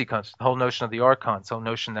conspiracy consciousness, the whole notion of the archons, the whole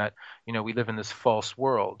notion that we live in this false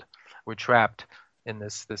world. We're trapped in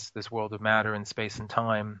this world of matter and space and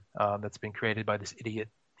time that's been created by this idiot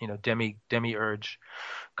demiurge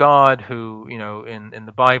God who in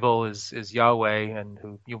the Bible is Yahweh, and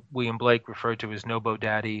who William Blake referred to as Nobo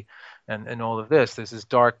Daddy, and all of this. There's this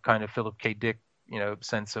dark kind of Philip K. Dick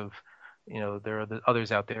sense of there are the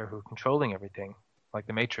others out there who are controlling everything, like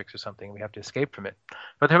the Matrix or something. We have to escape from it.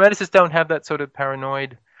 But the Hermeticists don't have that sort of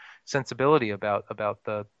paranoid sensibility about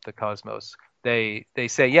the cosmos. They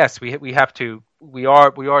say yes, we have to. We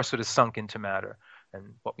are sort of sunk into matter,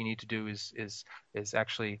 and what we need to do is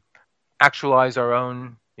actually actualize our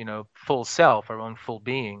own full self, our own full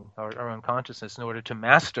being, our own consciousness, in order to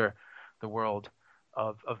master the world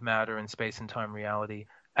of matter and space and time reality,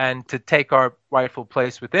 and to take our rightful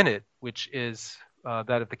place within it, which is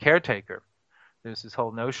that of the caretaker. There's this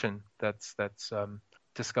whole notion that's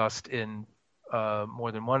discussed in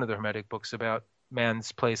more than one of the Hermetic books about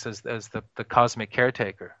man's place as the cosmic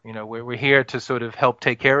caretaker. We're here to sort of help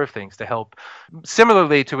take care of things, to help,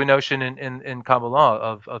 similarly to a notion in Kabbalah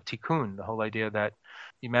of tikkun, the whole idea that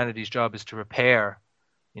humanity's job is to repair,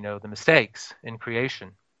 the mistakes in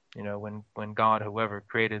creation. When God, whoever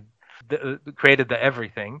created the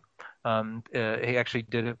everything, he actually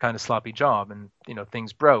did a kind of sloppy job, and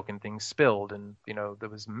things broke and things spilled, and there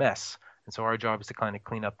was a mess. And so our job is to kind of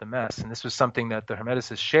clean up the mess. And this was something that the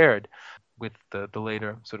Hermeticists shared with the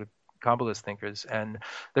later sort of Kabbalist thinkers. And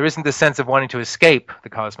there isn't this sense of wanting to escape the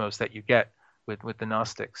cosmos that you get with the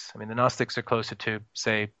Gnostics. I mean, the Gnostics are closer to,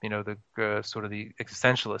 say, the sort of the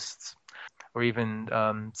existentialists, or even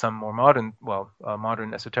some more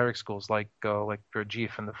modern esoteric schools like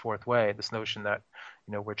Gurdjieff and the Fourth Way. This notion that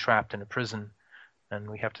we're trapped in a prison, and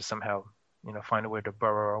we have to somehow find a way to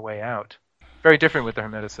burrow our way out. Very different with the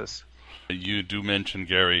Hermeticists. You do mention,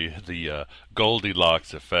 Gary, the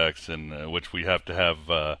Goldilocks effects, in which we have to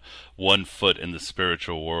have 1 foot in the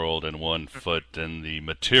spiritual world and 1 foot in the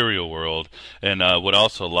material world. And I would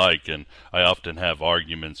also like, and I often have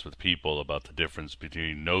arguments with people about the difference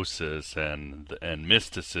between gnosis and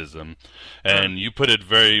mysticism. And you put it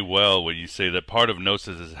very well when you say that part of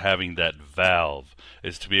gnosis is having that valve,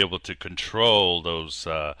 is to be able to control those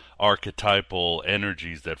archetypal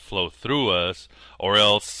energies that flow through us, or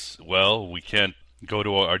else, well, we can't go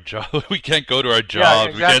to our job. We can't go to our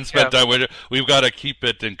jobs. We can't spend time with it. We've got to keep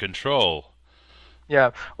it in control.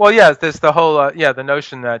 Yeah. Well, yeah. There's the whole the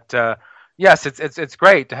notion that yes, it's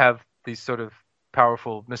great to have these sort of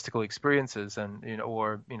powerful mystical experiences, and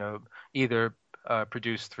or either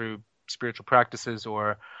produced through spiritual practices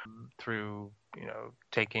or through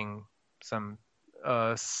taking some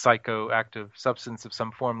psychoactive substance of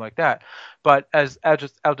some form like that. But as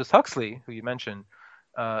Aldous Huxley, who you mentioned,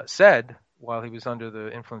 said while he was under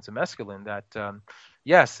the influence of mescaline, that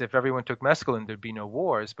yes, if everyone took mescaline, there'd be no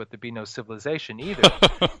wars, but there'd be no civilization either.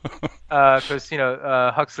 because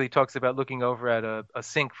Huxley talks about looking over at a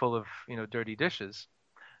sink full of dirty dishes,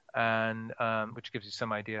 and which gives you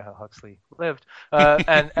some idea how Huxley lived,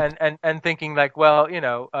 and thinking like, well,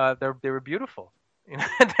 they were beautiful,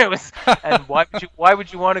 there was, and why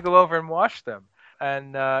would you want to go over and wash them?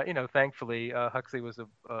 And thankfully, Huxley was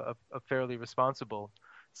a fairly responsible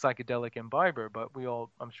psychedelic imbiber, but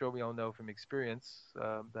I'm sure we all know from experience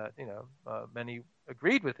that many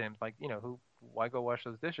agreed with him, like why go wash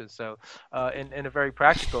those dishes? So in a very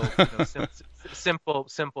practical,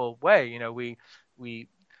 simple way, we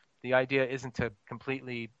the idea isn't to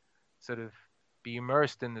completely sort of be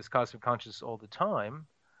immersed in this cosmic consciousness all the time,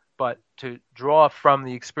 but to draw from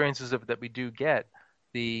the experiences that we do get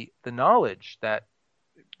the knowledge that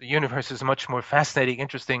the universe is a much more fascinating,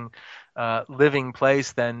 interesting, living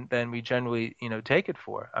place than we generally take it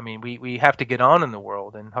for. I mean, we have to get on in the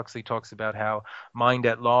world, and Huxley talks about how mind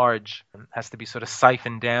at large has to be sort of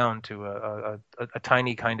siphoned down to a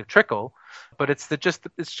tiny kind of trickle, but it's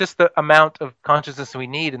just the amount of consciousness we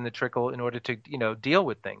need in the trickle in order to deal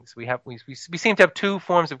with things. We seem to have two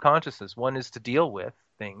forms of consciousness. One is to deal with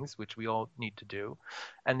things, which we all need to do,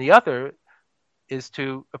 and the other is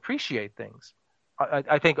to appreciate things.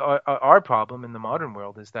 I think our problem in the modern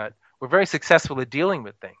world is that we're very successful at dealing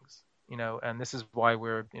with things, and this is why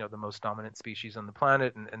we're, the most dominant species on the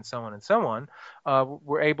planet, and so on and so on.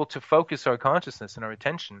 We're able to focus our consciousness and our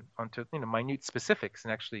attention onto, minute specifics,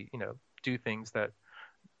 and actually, do things that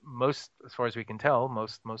most, as far as we can tell,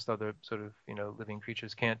 most other sort of, living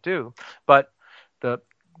creatures can't do. But the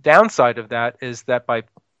downside of that is that by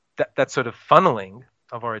that sort of funneling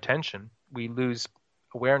of our attention, we lose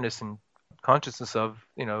awareness and consciousness of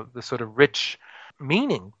the sort of rich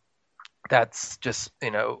meaning that's just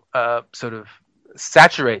sort of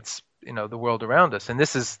saturates the world around us. And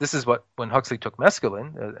this is what, when Huxley took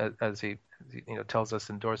mescaline, as he tells us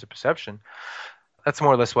in Doors of Perception, that's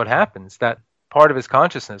more or less what happens. That part of his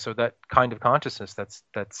consciousness, or that kind of consciousness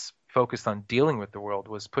that's focused on dealing with the world,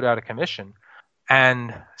 was put out of commission,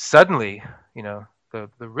 and suddenly the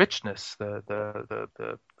richness,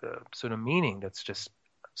 the sort of meaning that's just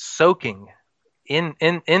soaking in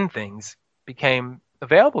things became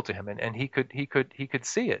available to him, and he could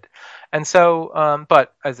see it. And so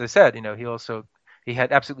but as I said, he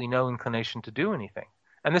had absolutely no inclination to do anything.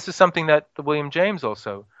 And this is something that William James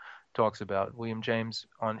also talks about. William James,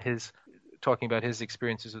 talking about his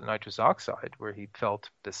experiences with nitrous oxide, where he felt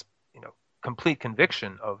this complete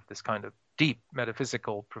conviction of this kind of deep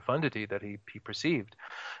metaphysical profundity that he perceived.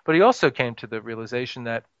 But he also came to the realization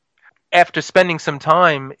that after spending some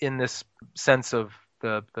time in this sense of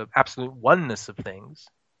the absolute oneness of things,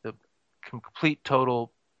 the complete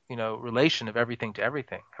total relation of everything to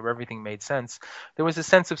everything, how everything made sense, there was a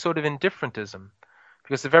sense of sort of indifferentism,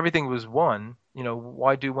 because if everything was one,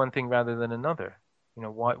 why do one thing rather than another?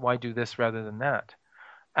 Why do this rather than that?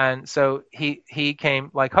 And so he came,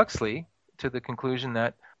 like Huxley, to the conclusion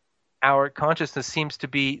that our consciousness seems to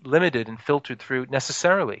be limited and filtered through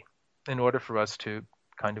necessarily in order for us to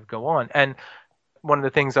kind of go on. And one of the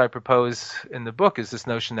things I propose in the book is this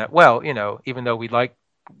notion that, well, even though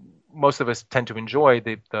most of us tend to enjoy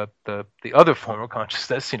the other form of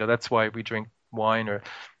consciousness, that's why we drink wine or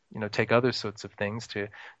take other sorts of things to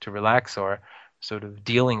relax our sort of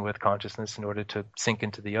dealing with consciousness in order to sink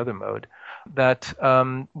into the other mode, that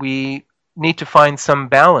we need to find some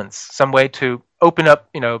balance, some way to open up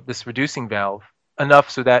this reducing valve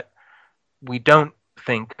enough so that we don't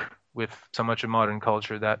think with so much of modern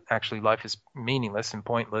culture that actually life is meaningless and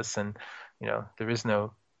pointless, and there is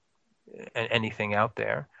no anything out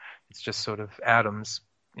there. It's just sort of atoms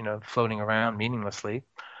floating around meaninglessly,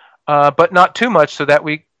 but not too much so that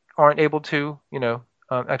we aren't able to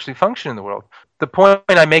actually function in the world. The point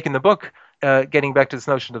I make in the book, getting back to this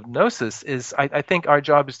notion of gnosis, is I think our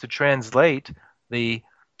job is to translate the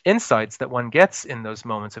insights that one gets in those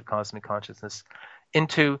moments of cosmic consciousness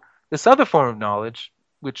into this other form of knowledge,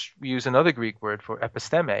 which we use another Greek word for,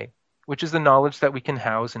 episteme, which is the knowledge that we can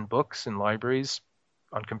house in books, in libraries,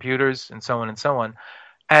 on computers, and so on and so on.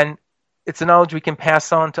 And it's a knowledge we can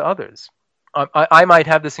pass on to others. I might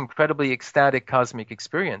have this incredibly ecstatic cosmic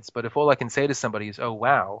experience, but if all I can say to somebody is, oh,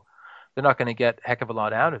 wow, they're not going to get a heck of a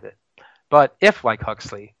lot out of it. But if, like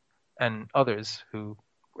Huxley and others who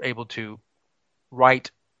were able to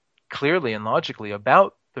write clearly and logically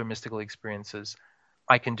about their mystical experiences,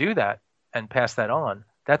 I can do that and pass that on.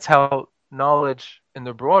 That's how knowledge in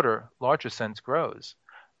the broader, larger sense grows.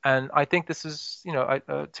 And I think this is,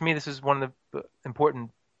 to me, this is one of the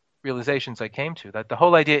important realizations I came to, that the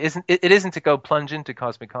whole idea isn't to go plunge into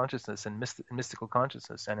cosmic consciousness and mystical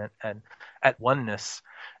consciousness and at oneness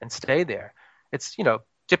and stay there. It's,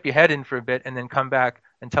 dip your head in for a bit and then come back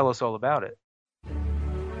and tell us all about it.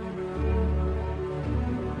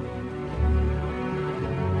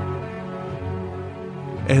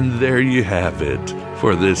 And there you have it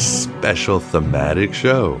for this special thematic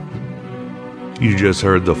show. You just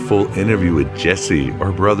heard the full interview with Jesse,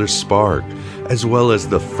 our brother Spark, as well as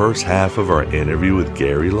the first half of our interview with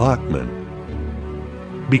Gary Lockman.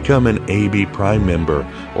 Become an AB Prime member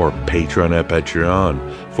or patron at Patreon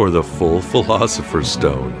for the full Philosopher's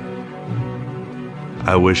Stone.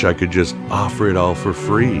 I wish I could just offer it all for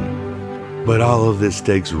free, but all of this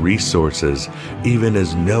takes resources, even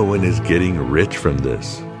as no one is getting rich from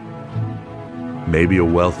this. Maybe a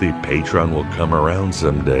wealthy patron will come around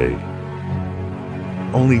someday.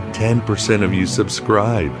 Only 10% of you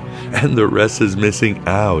subscribe, and the rest is missing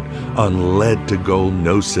out on lead to gold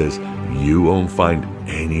gnosis you won't find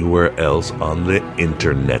anywhere else on the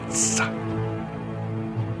internets.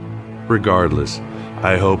 Regardless,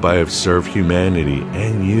 I hope I have served humanity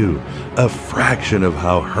and you a fraction of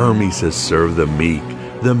how Hermes has served the meek,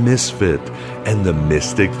 the misfit, and the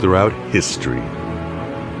mystic throughout history.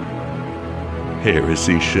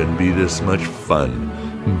 Heresy shouldn't be this much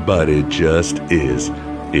fun, but it just is.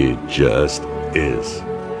 It just is.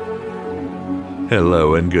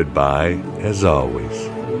 Hello and goodbye, as always.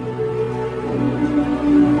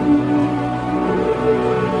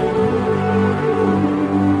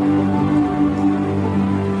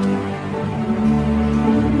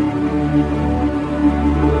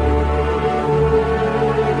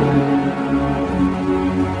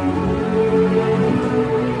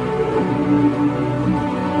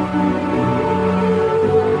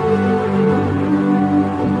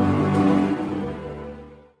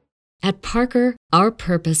 At Parker, our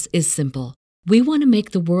purpose is simple. We want to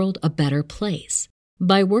make the world a better place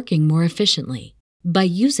by working more efficiently, by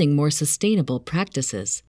using more sustainable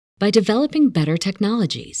practices, by developing better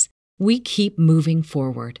technologies. We keep moving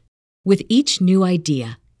forward. With each new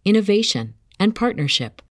idea, innovation, and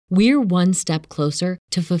partnership, we're one step closer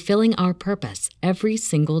to fulfilling our purpose every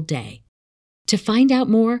single day. To find out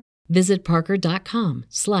more, visit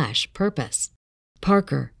parker.com/purpose.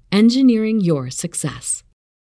 Parker, engineering your success.